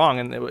 if we're wrong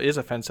and it is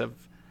offensive,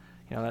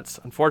 that's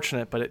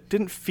unfortunate. But it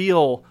didn't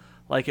feel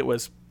like it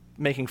was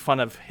making fun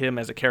of him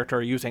as a character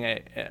or using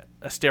a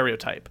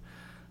stereotype.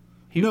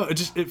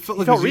 It felt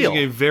like he was using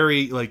a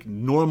very like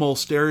normal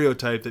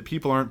stereotype that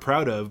people aren't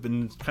proud of,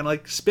 and kind of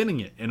like spinning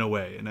it in a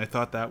way. And I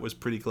thought that was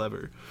pretty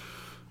clever.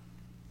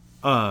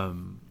 I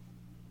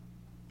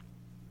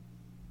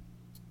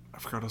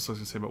forgot what I was going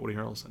to say about Woody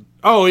Harrelson.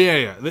 Oh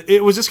yeah.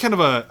 It was just kind of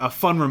a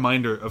fun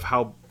reminder of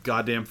how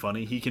goddamn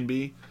funny he can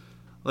be.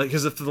 Like,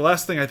 because the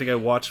last thing I think I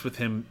watched with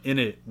him in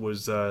it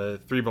was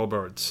Three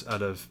Billboards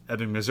out of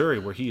Ebbing, Missouri,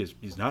 where he's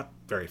not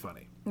very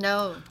funny.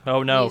 No.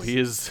 Oh no, he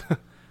is.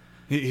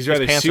 He's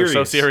rather his pants serious. Are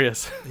so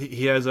serious.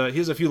 He has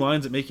a few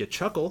lines that make you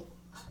chuckle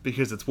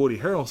because it's Woody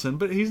Harrelson,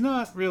 but he's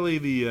not really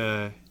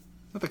the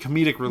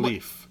comedic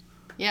relief.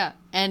 Yeah,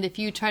 and if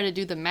you try to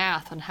do the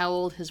math on how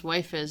old his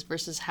wife is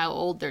versus how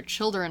old their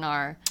children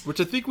are, which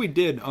I think we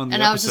did on the episode,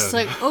 and I was just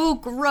like, oh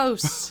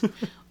gross.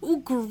 Ooh,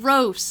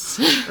 gross.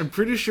 I'm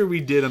pretty sure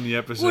we did on the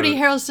episode. Woody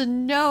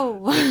Harrelson,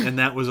 no. And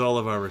that was all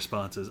of our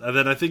responses. And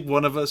then I think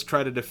one of us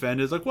tried to defend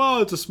it. It's like, well,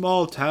 it's a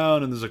small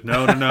town. And there's like,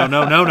 no.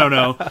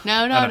 No.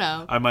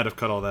 I might have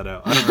cut all that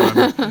out. I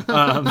don't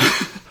remember.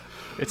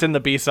 It's in the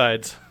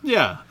B-sides.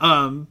 Yeah.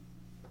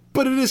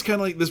 But it is kind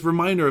of like this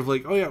reminder of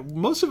like, oh yeah,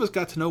 most of us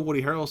got to know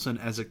Woody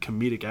Harrelson as a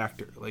comedic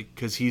actor. Like,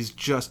 because he's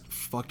just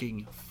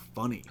fucking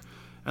funny.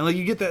 And like,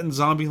 you get that in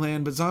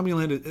Zombieland, but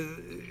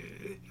Zombieland...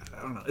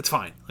 I don't know. It's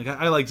fine. Like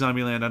I like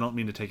Zombieland. I don't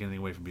mean to take anything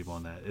away from people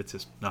on that. It's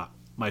just not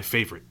my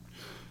favorite.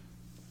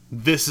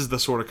 This is the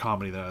sort of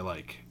comedy that I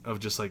like. Of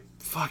just like,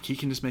 fuck, he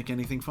can just make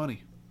anything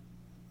funny.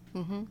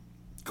 Mm-hmm.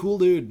 Cool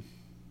dude.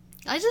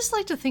 I just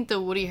like to think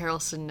that Woody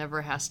Harrelson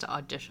never has to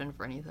audition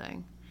for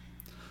anything.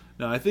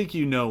 No, I think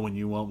you know when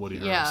you want Woody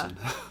Harrelson.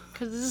 Yeah.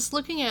 Because just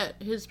looking at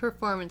his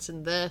performance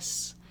in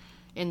this,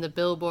 in the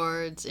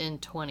Billboards, in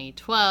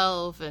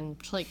 2012, and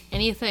like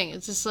anything,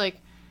 it's just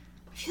like,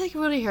 I feel like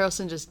Woody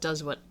Harrelson just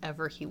does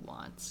whatever he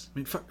wants. I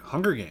mean, fuck,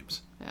 Hunger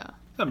Games. Yeah.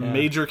 A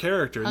major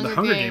character in the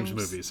Hunger Games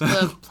movies.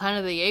 The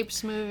Planet of the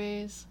Apes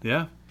movies.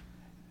 Yeah.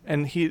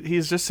 And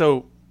he's just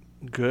so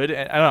good.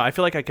 And I don't know, I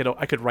feel like I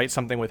could write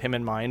something with him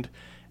in mind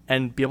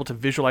and be able to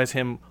visualize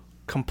him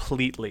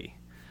completely.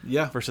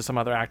 Yeah. Versus some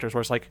other actors where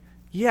it's like,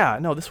 yeah,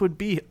 no, this would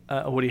be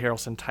a Woody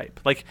Harrelson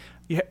type. Like,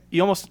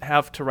 you almost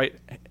have to write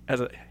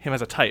him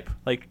as a type.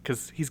 Like,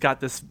 because he's got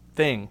this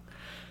thing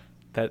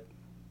that...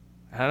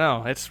 I don't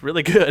know. It's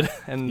really good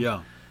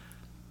and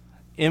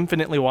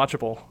infinitely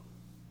watchable.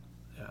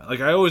 Yeah,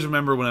 like I always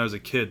remember when I was a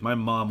kid, my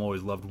mom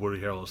always loved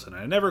Woody Harrelson.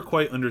 I never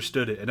quite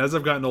understood it. And as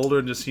I've gotten older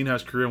and just seen how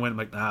his career went, I'm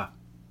like, nah,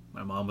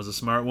 my mom was a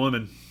smart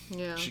woman.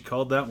 Yeah. She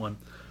called that one.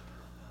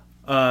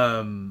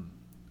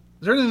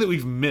 Is there anything that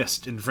we've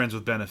missed in Friends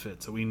with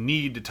Benefits that we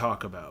need to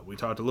talk about? We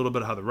talked a little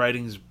bit how the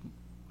writings,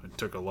 it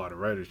took a lot of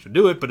writers to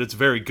do it, but it's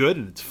very good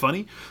and it's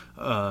funny.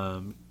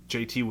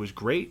 JT was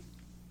great.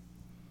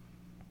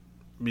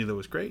 Mila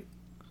was great.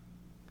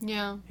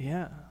 Yeah.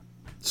 Yeah.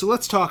 So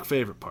let's talk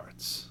favorite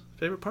parts.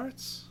 Favorite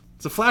parts?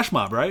 It's a flash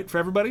mob, right? For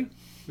everybody?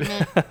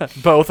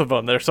 Both of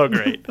them. They're so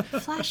great.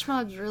 Flash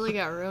mobs really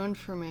got ruined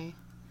for me.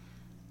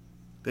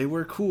 They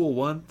were cool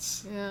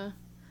once. Yeah.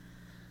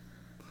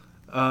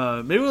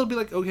 Maybe it'll be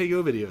like OK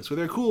Go videos where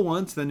they're cool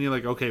once, then you're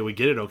like, okay, we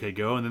get it, OK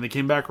Go, and then they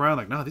came back around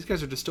like, no, these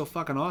guys are just still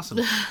fucking awesome.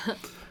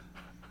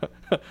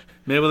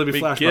 Maybe there'll be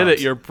flash get mobs.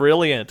 it, you're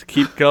brilliant.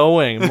 Keep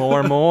going,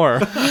 more and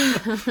more.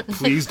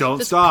 Please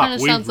don't stop.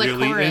 We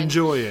really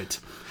enjoy it.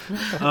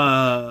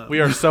 We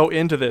are so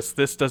into this.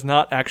 This does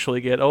not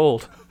actually get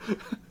old.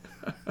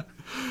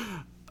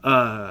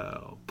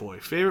 Oh boy,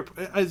 favorite.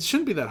 It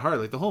shouldn't be that hard.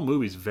 Like the whole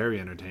movie's very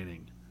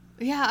entertaining.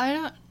 Yeah, I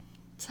don't.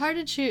 It's hard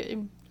to choose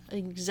an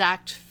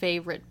exact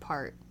favorite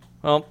part.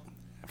 Well,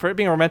 for it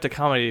being a romantic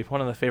comedy,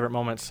 one of the favorite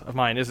moments of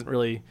mine isn't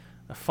really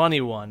a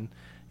funny one.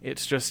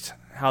 It's just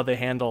how they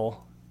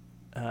handle.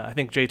 I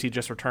think JT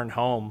just returned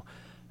home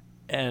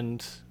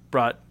and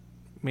brought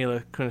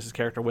Mila Kunis'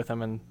 character with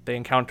him, and they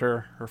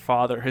encounter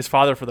his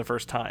father for the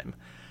first time,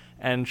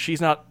 and she's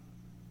not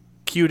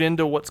cued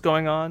into what's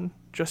going on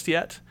just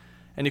yet,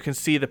 and you can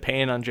see the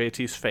pain on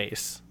JT's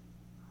face,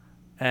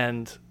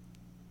 and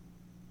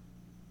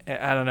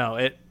I don't know,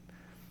 it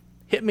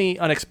hit me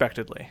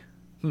unexpectedly.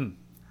 And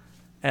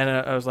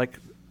I was like,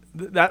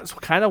 that's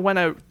kind of when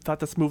I thought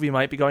this movie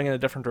might be going in a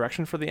different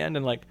direction for the end,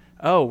 and like,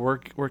 oh,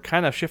 we're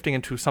kind of shifting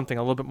into something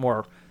a little bit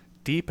more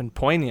deep and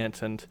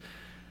poignant, and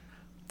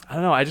I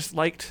don't know, I just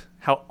liked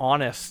how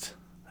honest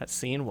that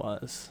scene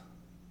was.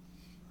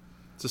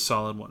 It's a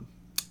solid one.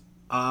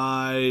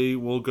 I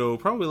will go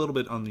probably a little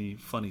bit on the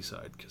funny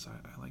side because I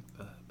like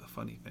the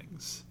funny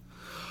things.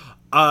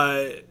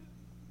 I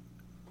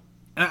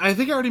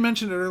think I already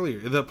mentioned it earlier.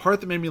 The part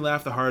that made me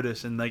laugh the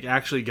hardest and like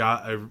actually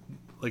got a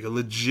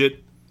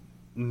legit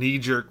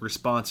knee-jerk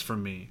response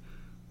from me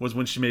was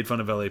when she made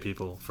fun of LA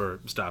people for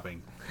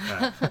stopping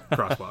at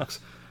crosswalks.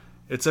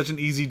 It's such an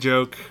easy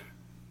joke,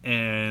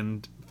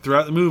 and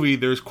throughout the movie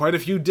there's quite a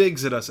few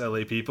digs at us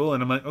LA people,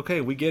 and I'm like,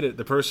 okay, we get it.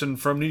 The person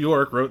from New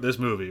York wrote this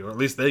movie, or at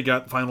least they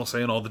got the final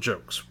say on all the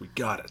jokes. We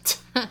got it.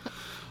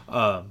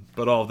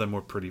 But all of them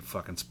were pretty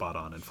fucking spot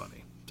on and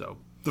funny. So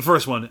the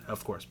first one,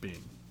 of course,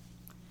 being,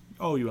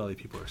 oh, you LA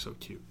people are so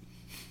cute.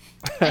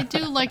 I do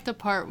like the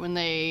part when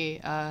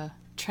they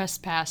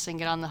trespass and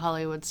get on the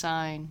Hollywood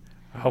sign.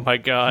 Oh my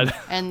god.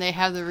 And they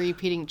have the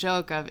repeating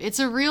joke of, it's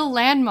a real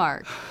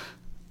landmark.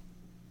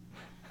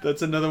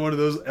 That's another one of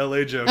those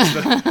LA jokes.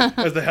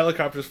 As the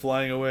helicopter's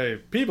flying away,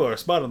 people are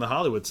spotted on the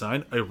Hollywood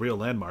sign, a real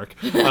landmark.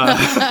 They're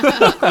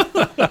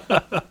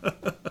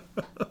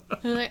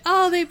like,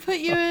 oh, they put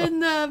you in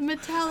the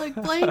metallic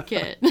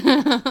blanket.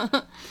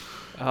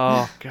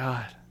 Oh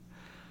god.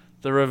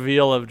 The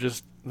reveal of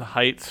just the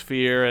height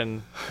sphere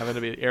and having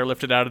to be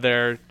airlifted out of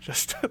there,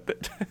 just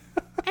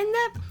And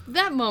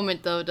that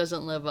moment, though,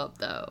 doesn't live up,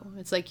 though.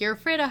 It's like, you're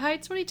afraid of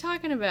heights? What are you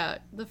talking about?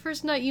 The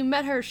first night you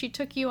met her, she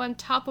took you on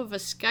top of a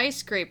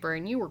skyscraper,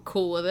 and you were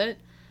cool with it.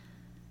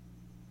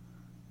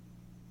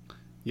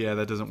 Yeah,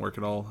 that doesn't work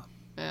at all.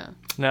 Yeah.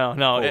 No.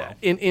 Oh, well.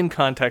 In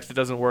context, it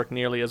doesn't work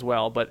nearly as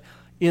well, but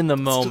in the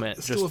moment...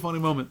 It's still a funny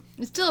moment.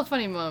 It's still a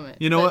funny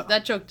moment. You know what?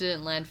 That joke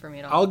didn't land for me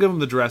at all. I'll give him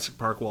the Jurassic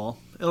Park wall.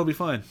 It'll be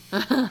fine.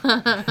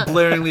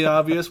 Blaringly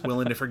obvious,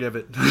 willing to forgive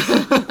it.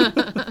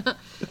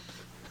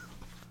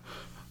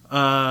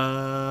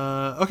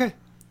 Okay.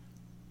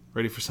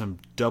 Ready for some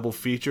double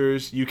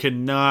features? You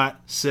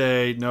cannot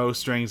say no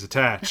strings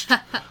attached.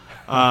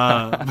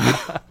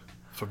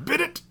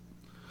 Forbid it.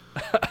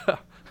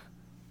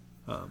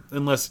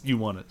 Unless you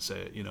want to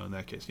say it, in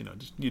that case,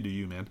 just you do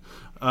you, man.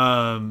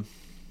 Double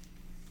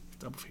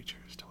features.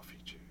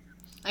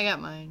 I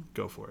got mine.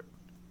 Go for it.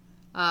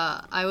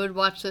 I would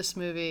watch this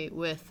movie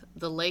with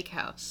The Lake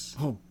House.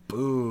 Oh,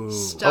 boo.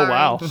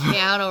 Starring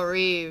Keanu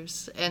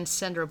Reeves and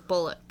Sandra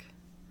Bullock.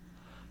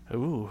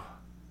 Ooh.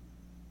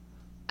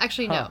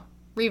 Actually, no.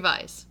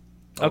 Revise.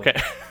 Okay.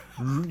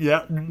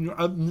 Yeah.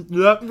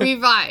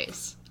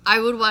 Revise. I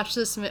would watch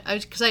this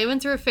because I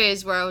went through a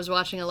phase where I was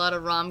watching a lot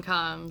of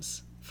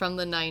rom-coms from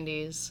the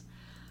 90s.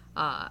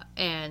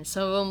 And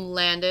some of them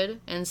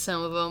landed, and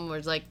some of them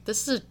were like,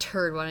 this is a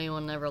turd, why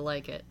anyone ever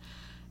like it?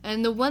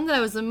 And the one that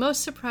I was the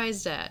most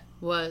surprised at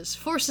was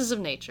Forces of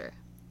Nature.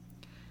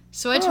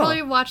 So I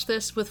totally watched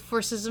this with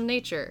Forces of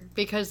Nature,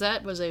 because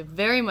that was a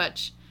very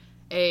much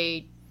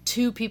a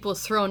two people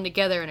thrown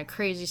together in a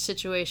crazy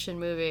situation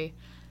movie.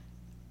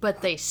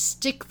 But they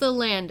stick the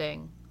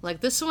landing.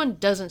 Like, this one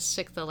doesn't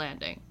stick the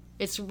landing.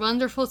 It's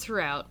wonderful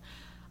throughout.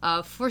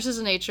 Forces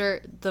of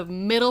Nature, the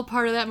middle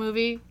part of that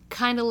movie,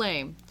 kind of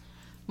lame.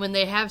 When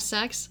they have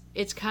sex,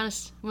 it's kind of...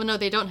 Well, no,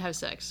 they don't have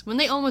sex. When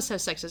they almost have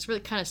sex, it's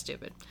really kind of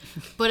stupid.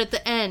 But at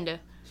the end,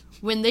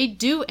 when they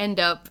do end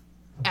up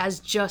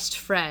as just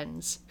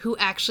friends who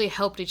actually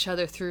helped each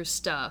other through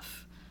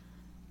stuff,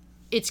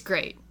 it's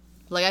great.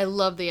 Like, I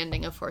love the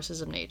ending of Forces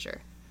of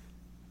Nature.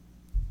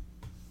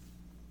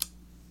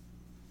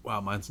 Wow,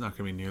 mine's not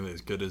going to be nearly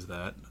as good as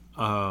that.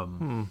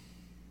 God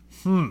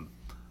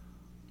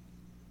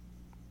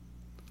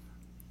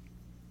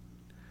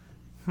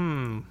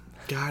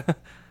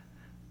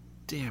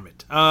damn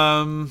it.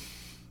 I'm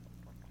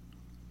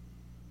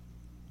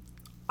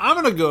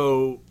going to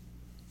go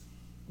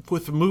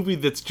with a movie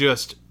that's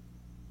just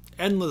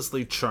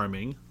endlessly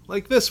charming,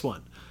 like this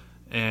one.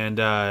 And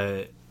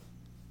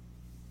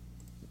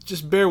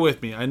just bear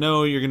with me. I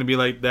know you're going to be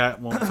like,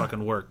 that won't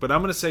fucking work. But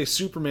I'm going to say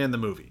Superman the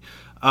movie.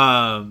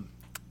 And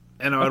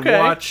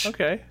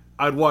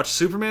I'd watch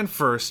Superman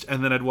first,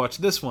 and then I'd watch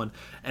this one.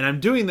 And I'm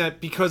doing that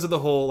because of the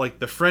whole, like,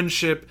 the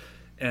friendship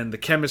and the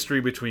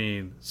chemistry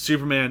between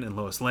Superman and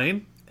Lois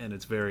Lane, and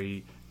it's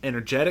very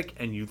energetic,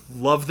 and you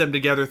love them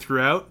together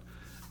throughout,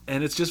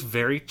 and it's just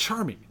very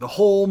charming. The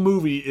whole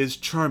movie is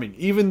charming.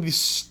 Even the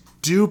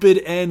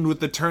stupid end with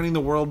the turning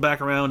the world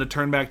back around to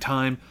turn back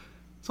time,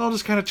 it's all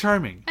just kind of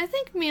charming. I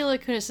think Mila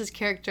Kunis'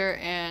 character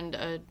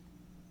and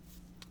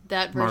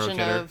that version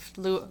of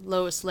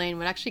Lois Lane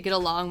would actually get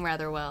along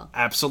rather well.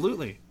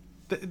 Absolutely.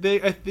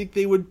 I think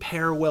they would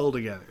pair well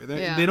together.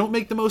 They don't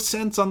make the most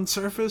sense on the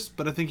surface,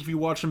 but I think if you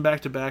watch them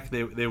back to back,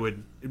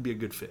 it'd be a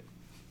good fit.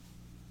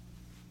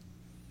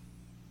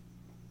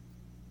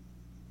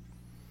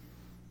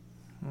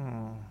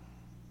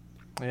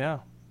 Yeah.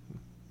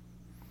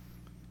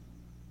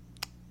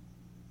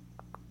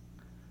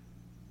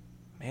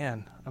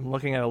 Man, I'm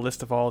looking at a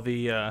list of all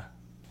the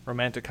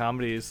romantic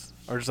comedies,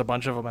 or just a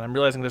bunch of them, and I'm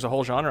realizing there's a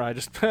whole genre I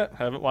just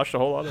haven't watched a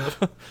whole lot of.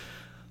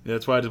 Yeah,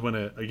 that's why I just went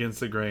against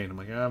the grain. I'm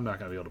like, I'm not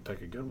going to be able to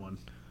pick a good one.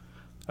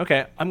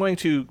 Okay, I'm going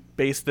to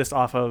base this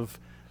off of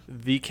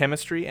the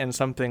chemistry and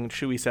something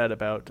Chewie said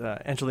about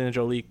Angelina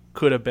Jolie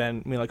could have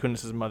been Mila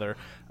Kunis' mother,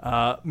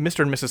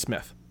 Mr. and Mrs.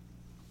 Smith.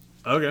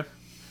 Okay.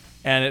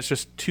 And it's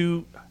just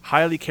two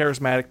highly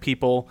charismatic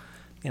people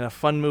in a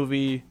fun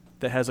movie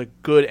that has a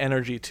good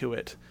energy to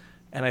it.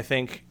 And I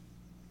think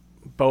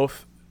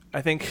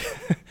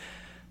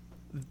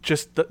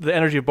just the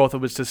energy of both of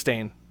them would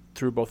sustain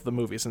through both of the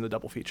movies in the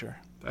double feature.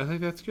 I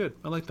think that's good.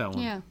 I like that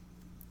one. Yeah.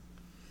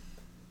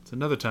 It's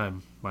another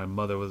time my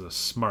mother was a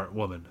smart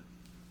woman.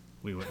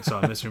 We went and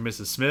saw Mr. and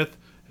Mrs. Smith,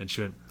 and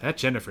she went, that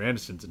Jennifer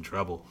Aniston's in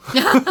trouble.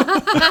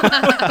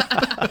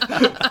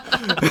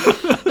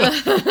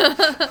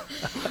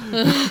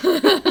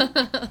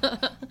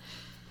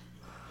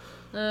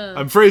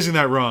 I'm phrasing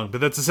that wrong,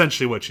 but that's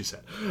essentially what she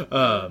said.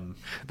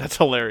 That's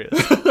hilarious.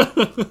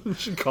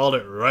 She called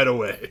it right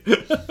away.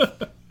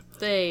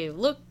 They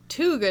look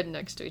too good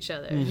next to each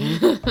other.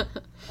 Mm-hmm.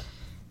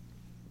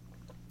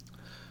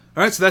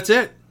 All right, so that's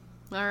it.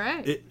 All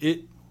right.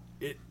 It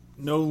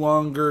no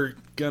longer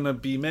gonna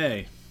be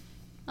May.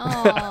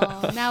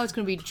 Oh, now it's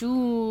gonna be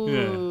June.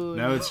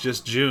 Yeah, now it's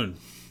just June.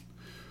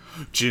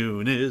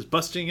 June is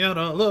busting out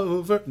all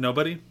over.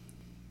 Nobody?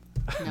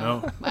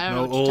 No, I don't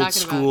know what old you're talking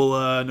school,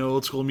 about. no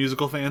old school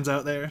musical fans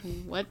out there.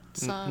 What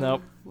song?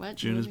 Nope. What?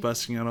 June is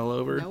busting out all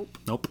over.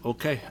 Nope.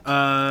 Okay.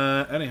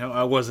 Anyhow,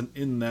 I wasn't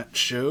in that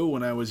show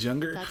when I was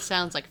younger. That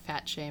sounds like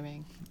fat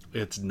shaming.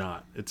 It's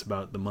not. It's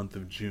about the month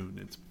of June.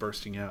 It's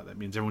bursting out. That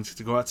means everyone gets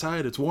to go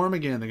outside. It's warm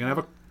again. They're gonna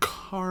have a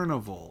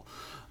carnival.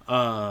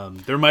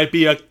 There might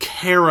be a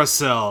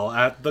carousel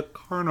at the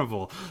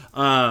carnival.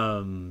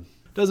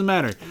 Doesn't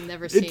matter. I've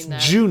never seen that.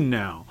 It's June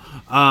now.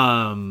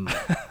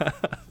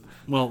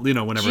 Well,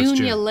 whenever it's June.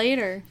 June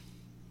later.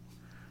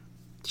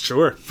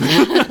 Sure. So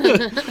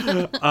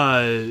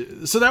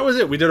that was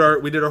it. We did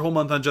our whole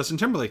month on Justin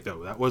Timberlake,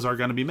 though. That was our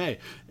Gonna Be May.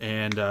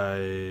 And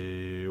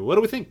what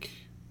do we think?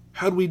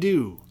 How'd we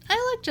do?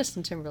 I like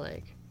Justin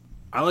Timberlake.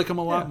 I like him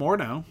a lot more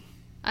now.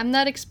 I'm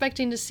not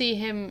expecting to see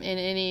him in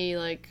any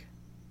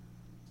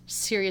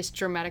serious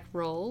dramatic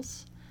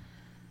roles.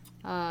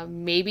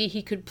 Maybe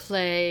he could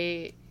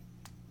play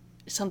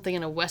something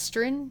in a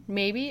Western,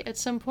 maybe at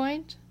some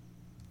point.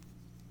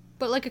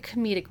 But a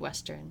comedic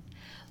Western.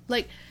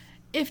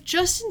 If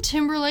Justin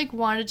Timberlake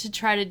wanted to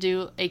try to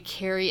do a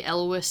Cary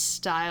Elwes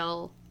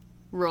style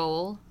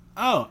role,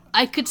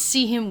 I could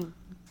see him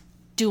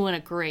doing a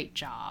great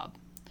job.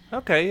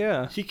 Okay,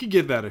 yeah. He could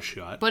give that a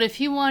shot. But if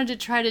he wanted to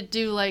try to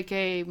do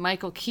a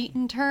Michael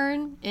Keaton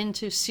turn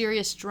into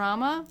serious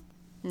drama,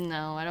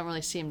 no, I don't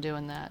really see him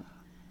doing that.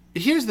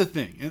 Here's the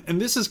thing, and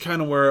this is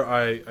kind of where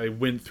I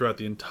went throughout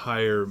the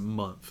entire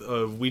month.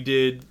 We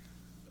did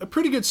a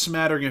pretty good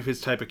smattering of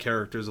his type of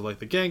characters, of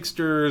the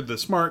gangster, the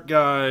smart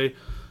guy,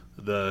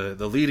 the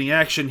leading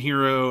action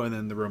hero, and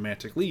then the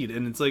romantic lead.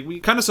 And it's we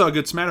kind of saw a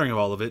good smattering of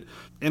all of it.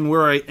 And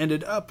where I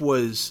ended up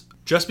was,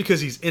 just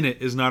because he's in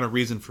it is not a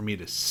reason for me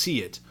to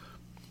see it.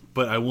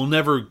 But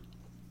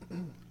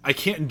I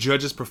can't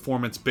judge his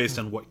performance based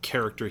on what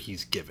character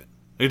he's given.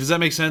 Does that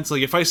make sense?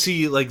 If I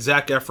see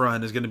Zac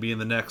Efron is going to be in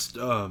the next,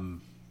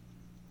 Martin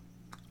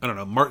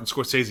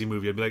Scorsese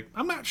movie, I'd be like,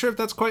 I'm not sure if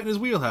that's quite in his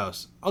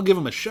wheelhouse. I'll give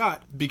him a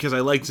shot because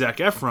I like Zac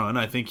Efron.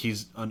 I think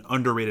he's an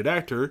underrated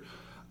actor.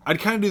 I'd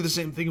kind of do the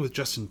same thing with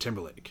Justin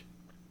Timberlake.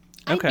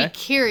 I'd be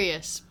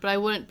curious, but I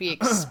wouldn't be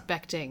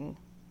expecting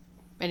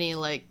any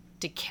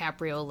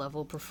DiCaprio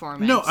level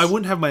performance. No, I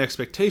wouldn't have my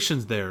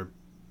expectations there,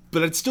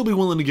 but I'd still be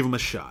willing to give him a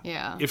shot.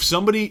 Yeah.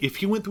 If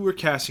he went through a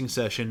casting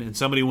session and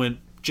somebody went,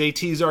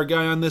 JT's our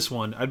guy on this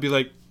one, I'd be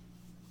like,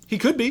 he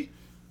could be.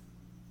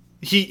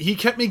 He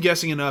kept me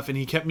guessing enough, and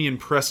he kept me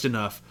impressed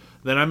enough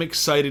that I'm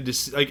excited to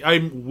see,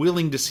 I'm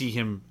willing to see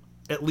him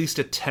at least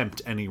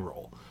attempt any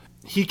role.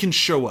 He can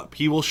show up.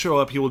 He will show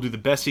up. He will do the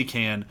best he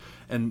can,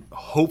 and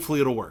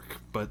hopefully it'll work.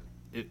 But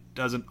it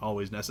doesn't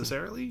always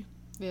necessarily.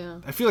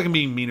 Yeah. I feel like I'm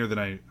being meaner than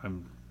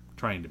I'm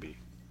trying to be.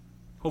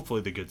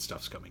 Hopefully the good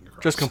stuff's coming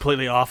across. Just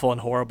completely awful and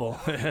horrible.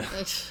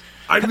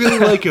 I really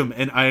like him,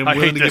 and I am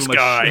willing to give him a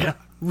guy.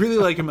 Really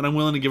like him, and I'm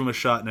willing to give him a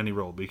shot in any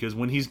role, because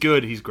when he's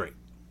good, he's great.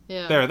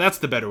 Yeah. That's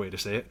the better way to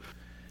say it.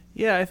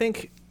 Yeah, I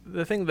think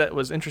the thing that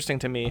was interesting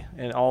to me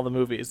in all the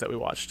movies that we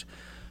watched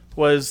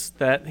was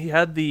that he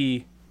had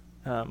the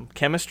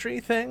chemistry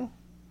thing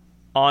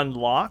on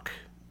lock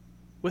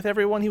with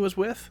everyone he was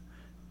with,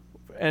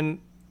 and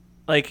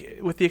like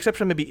with the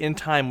exception of maybe In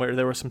Time where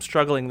there was some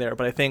struggling there,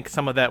 but I think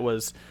some of that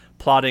was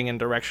plotting and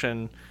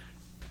direction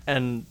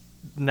and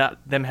not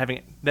them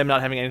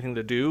not having anything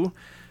to do.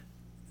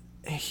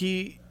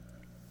 He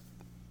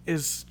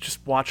is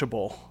just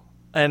watchable,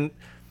 and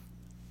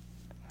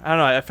I don't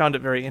know, I found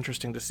it very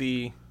interesting to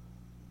see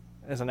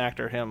as an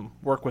actor him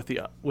work with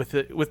the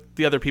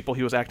other people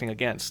he was acting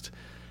against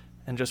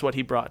and just what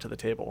he brought to the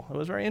table. It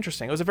was very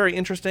interesting. It was a very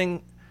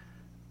interesting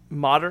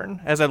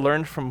modern, as I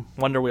learned from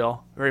Wonder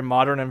Wheel, very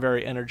modern and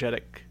very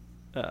energetic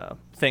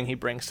thing he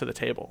brings to the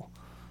table.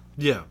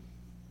 Yeah.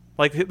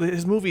 Like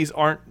his movies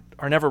are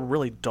never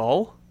really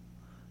dull,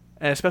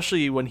 and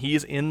especially when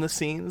he's in the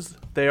scenes,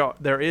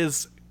 there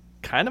is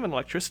kind of an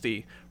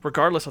electricity,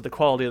 regardless of the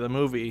quality of the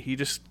movie. He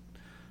just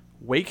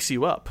wakes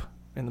you up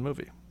in the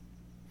movie.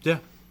 Yeah,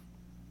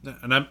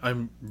 and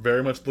I'm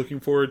very much looking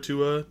forward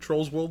to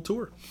Trolls World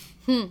Tour.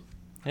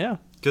 Yeah,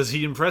 because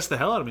he impressed the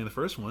hell out of me in the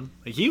first one.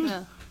 Like he was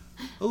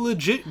a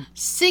legit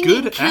singing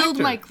good killed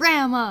actor. My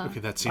grandma.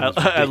 Okay, that seems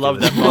ridiculous. I love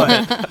that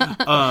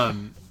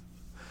line.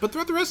 But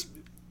throughout the rest,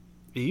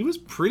 he was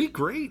pretty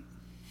great.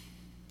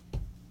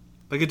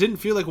 Like, it didn't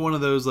feel like one of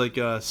those, like,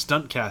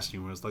 stunt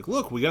casting where it's like,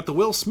 look, we got the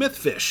Will Smith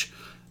fish.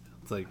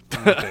 It's like,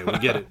 okay, we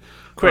get it.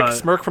 Quick,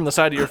 smirk from the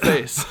side of your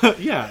face.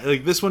 Yeah,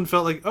 like, this one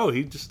felt like,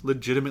 he just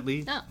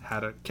legitimately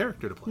had a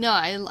character to play. No,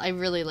 I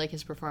really like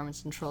his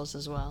performance in Trolls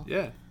as well.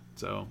 Yeah,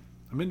 so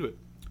I'm into it.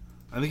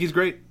 I think he's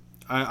great.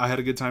 I had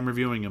a good time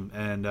reviewing him,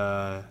 and...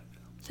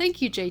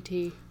 Thank you,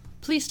 JT.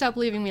 Please stop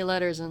leaving me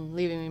letters and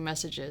leaving me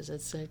messages.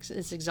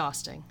 It's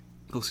exhausting.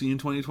 I'll see you in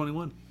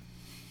 2021.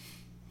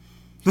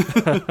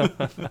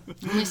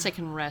 At least I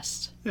can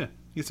rest. Yeah,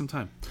 get some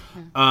time.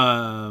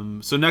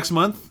 Yeah. So next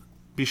month,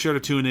 be sure to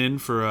tune in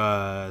for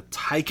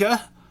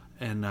Taika,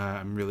 and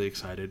I'm really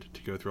excited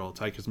to go through all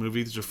Taika's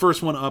movies. The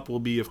first one up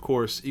will be, of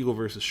course, Eagle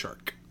vs.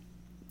 Shark.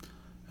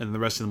 And the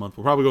rest of the month,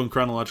 we'll probably go in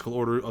chronological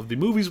order of the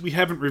movies we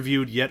haven't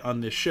reviewed yet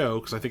on this show,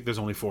 because I think there's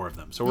only 4 of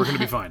them, so we're going to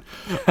be fine.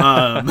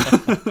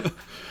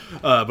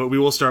 But we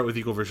will start with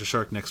Eagle vs.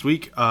 Shark next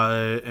week.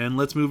 And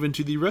let's move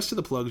into the rest of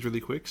the plugs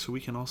really quick so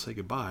we can all say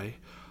goodbye.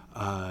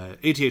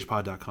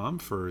 ATHpod.com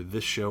for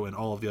this show and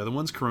all of the other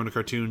ones. Corona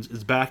Cartoons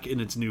is back in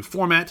its new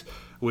format,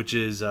 which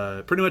is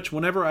pretty much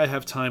whenever I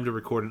have time to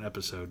record an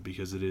episode,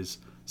 because it is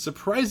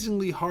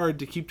surprisingly hard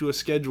to keep to a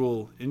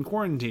schedule in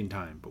quarantine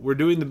time. But we're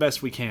doing the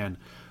best we can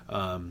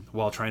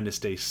while trying to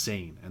stay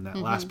sane. And that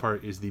last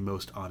part is the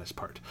most honest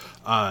part.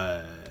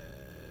 But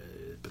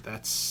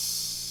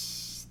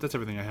that's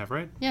everything I have,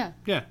 right? Yeah.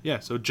 Yeah.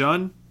 So,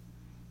 John?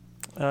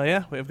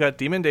 Yeah, we've got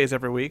Demon Days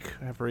every week,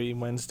 every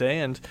Wednesday,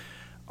 and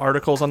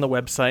articles on the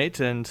website,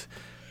 and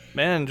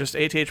man, just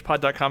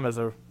athpod.com is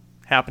a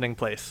happening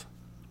place.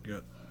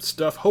 Got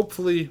stuff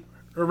hopefully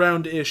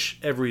around-ish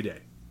every day.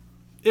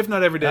 If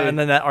not every day. And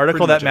then that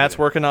article that Matt's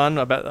working on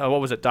about, what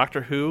was it,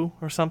 Doctor Who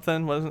or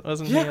something?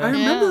 Wasn't he? Yeah, I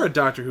remember a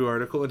Doctor Who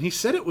article, and he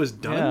said it was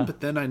done, but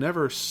then I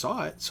never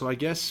saw it, so I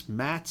guess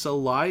Matt's a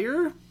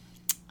liar?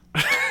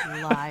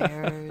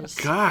 Liars.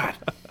 God.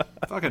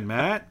 Fucking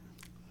Matt.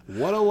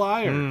 What a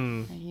liar.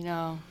 You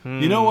know.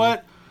 You know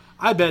what?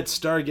 I bet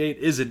Stargate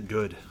isn't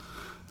good.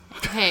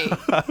 Hey,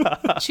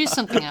 choose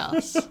something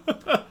else.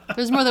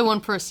 There's more than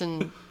one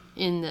person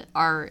in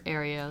our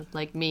area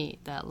like me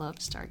that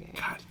loves Stargate.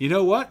 God, you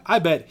know what? I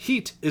bet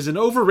Heat is an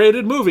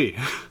overrated movie.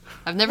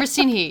 I've never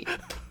seen Heat.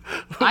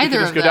 Either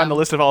just of go them. down the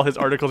list of all his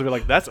articles and be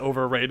like, that's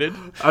overrated.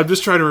 I'm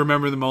just trying to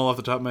remember them all off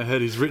the top of my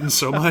head. He's written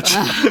so much.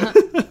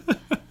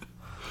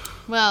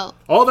 Well,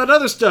 all that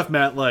other stuff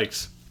Matt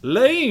likes.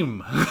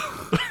 Lame.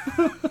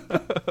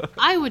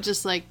 I would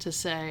just like to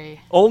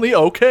say... Only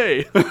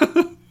okay.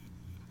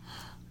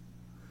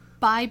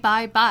 Bye,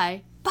 bye,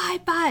 bye. Bye,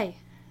 bye.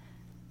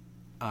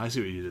 I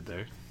see what you did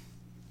there.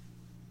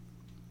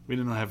 We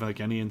didn't have like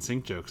any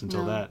NSYNC jokes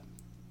until that.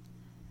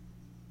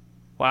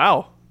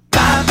 Wow.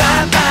 Bye,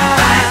 bye, bye.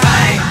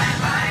 Bye,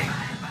 bye,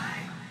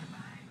 bye.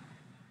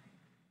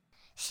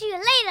 See you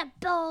later,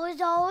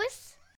 bozos.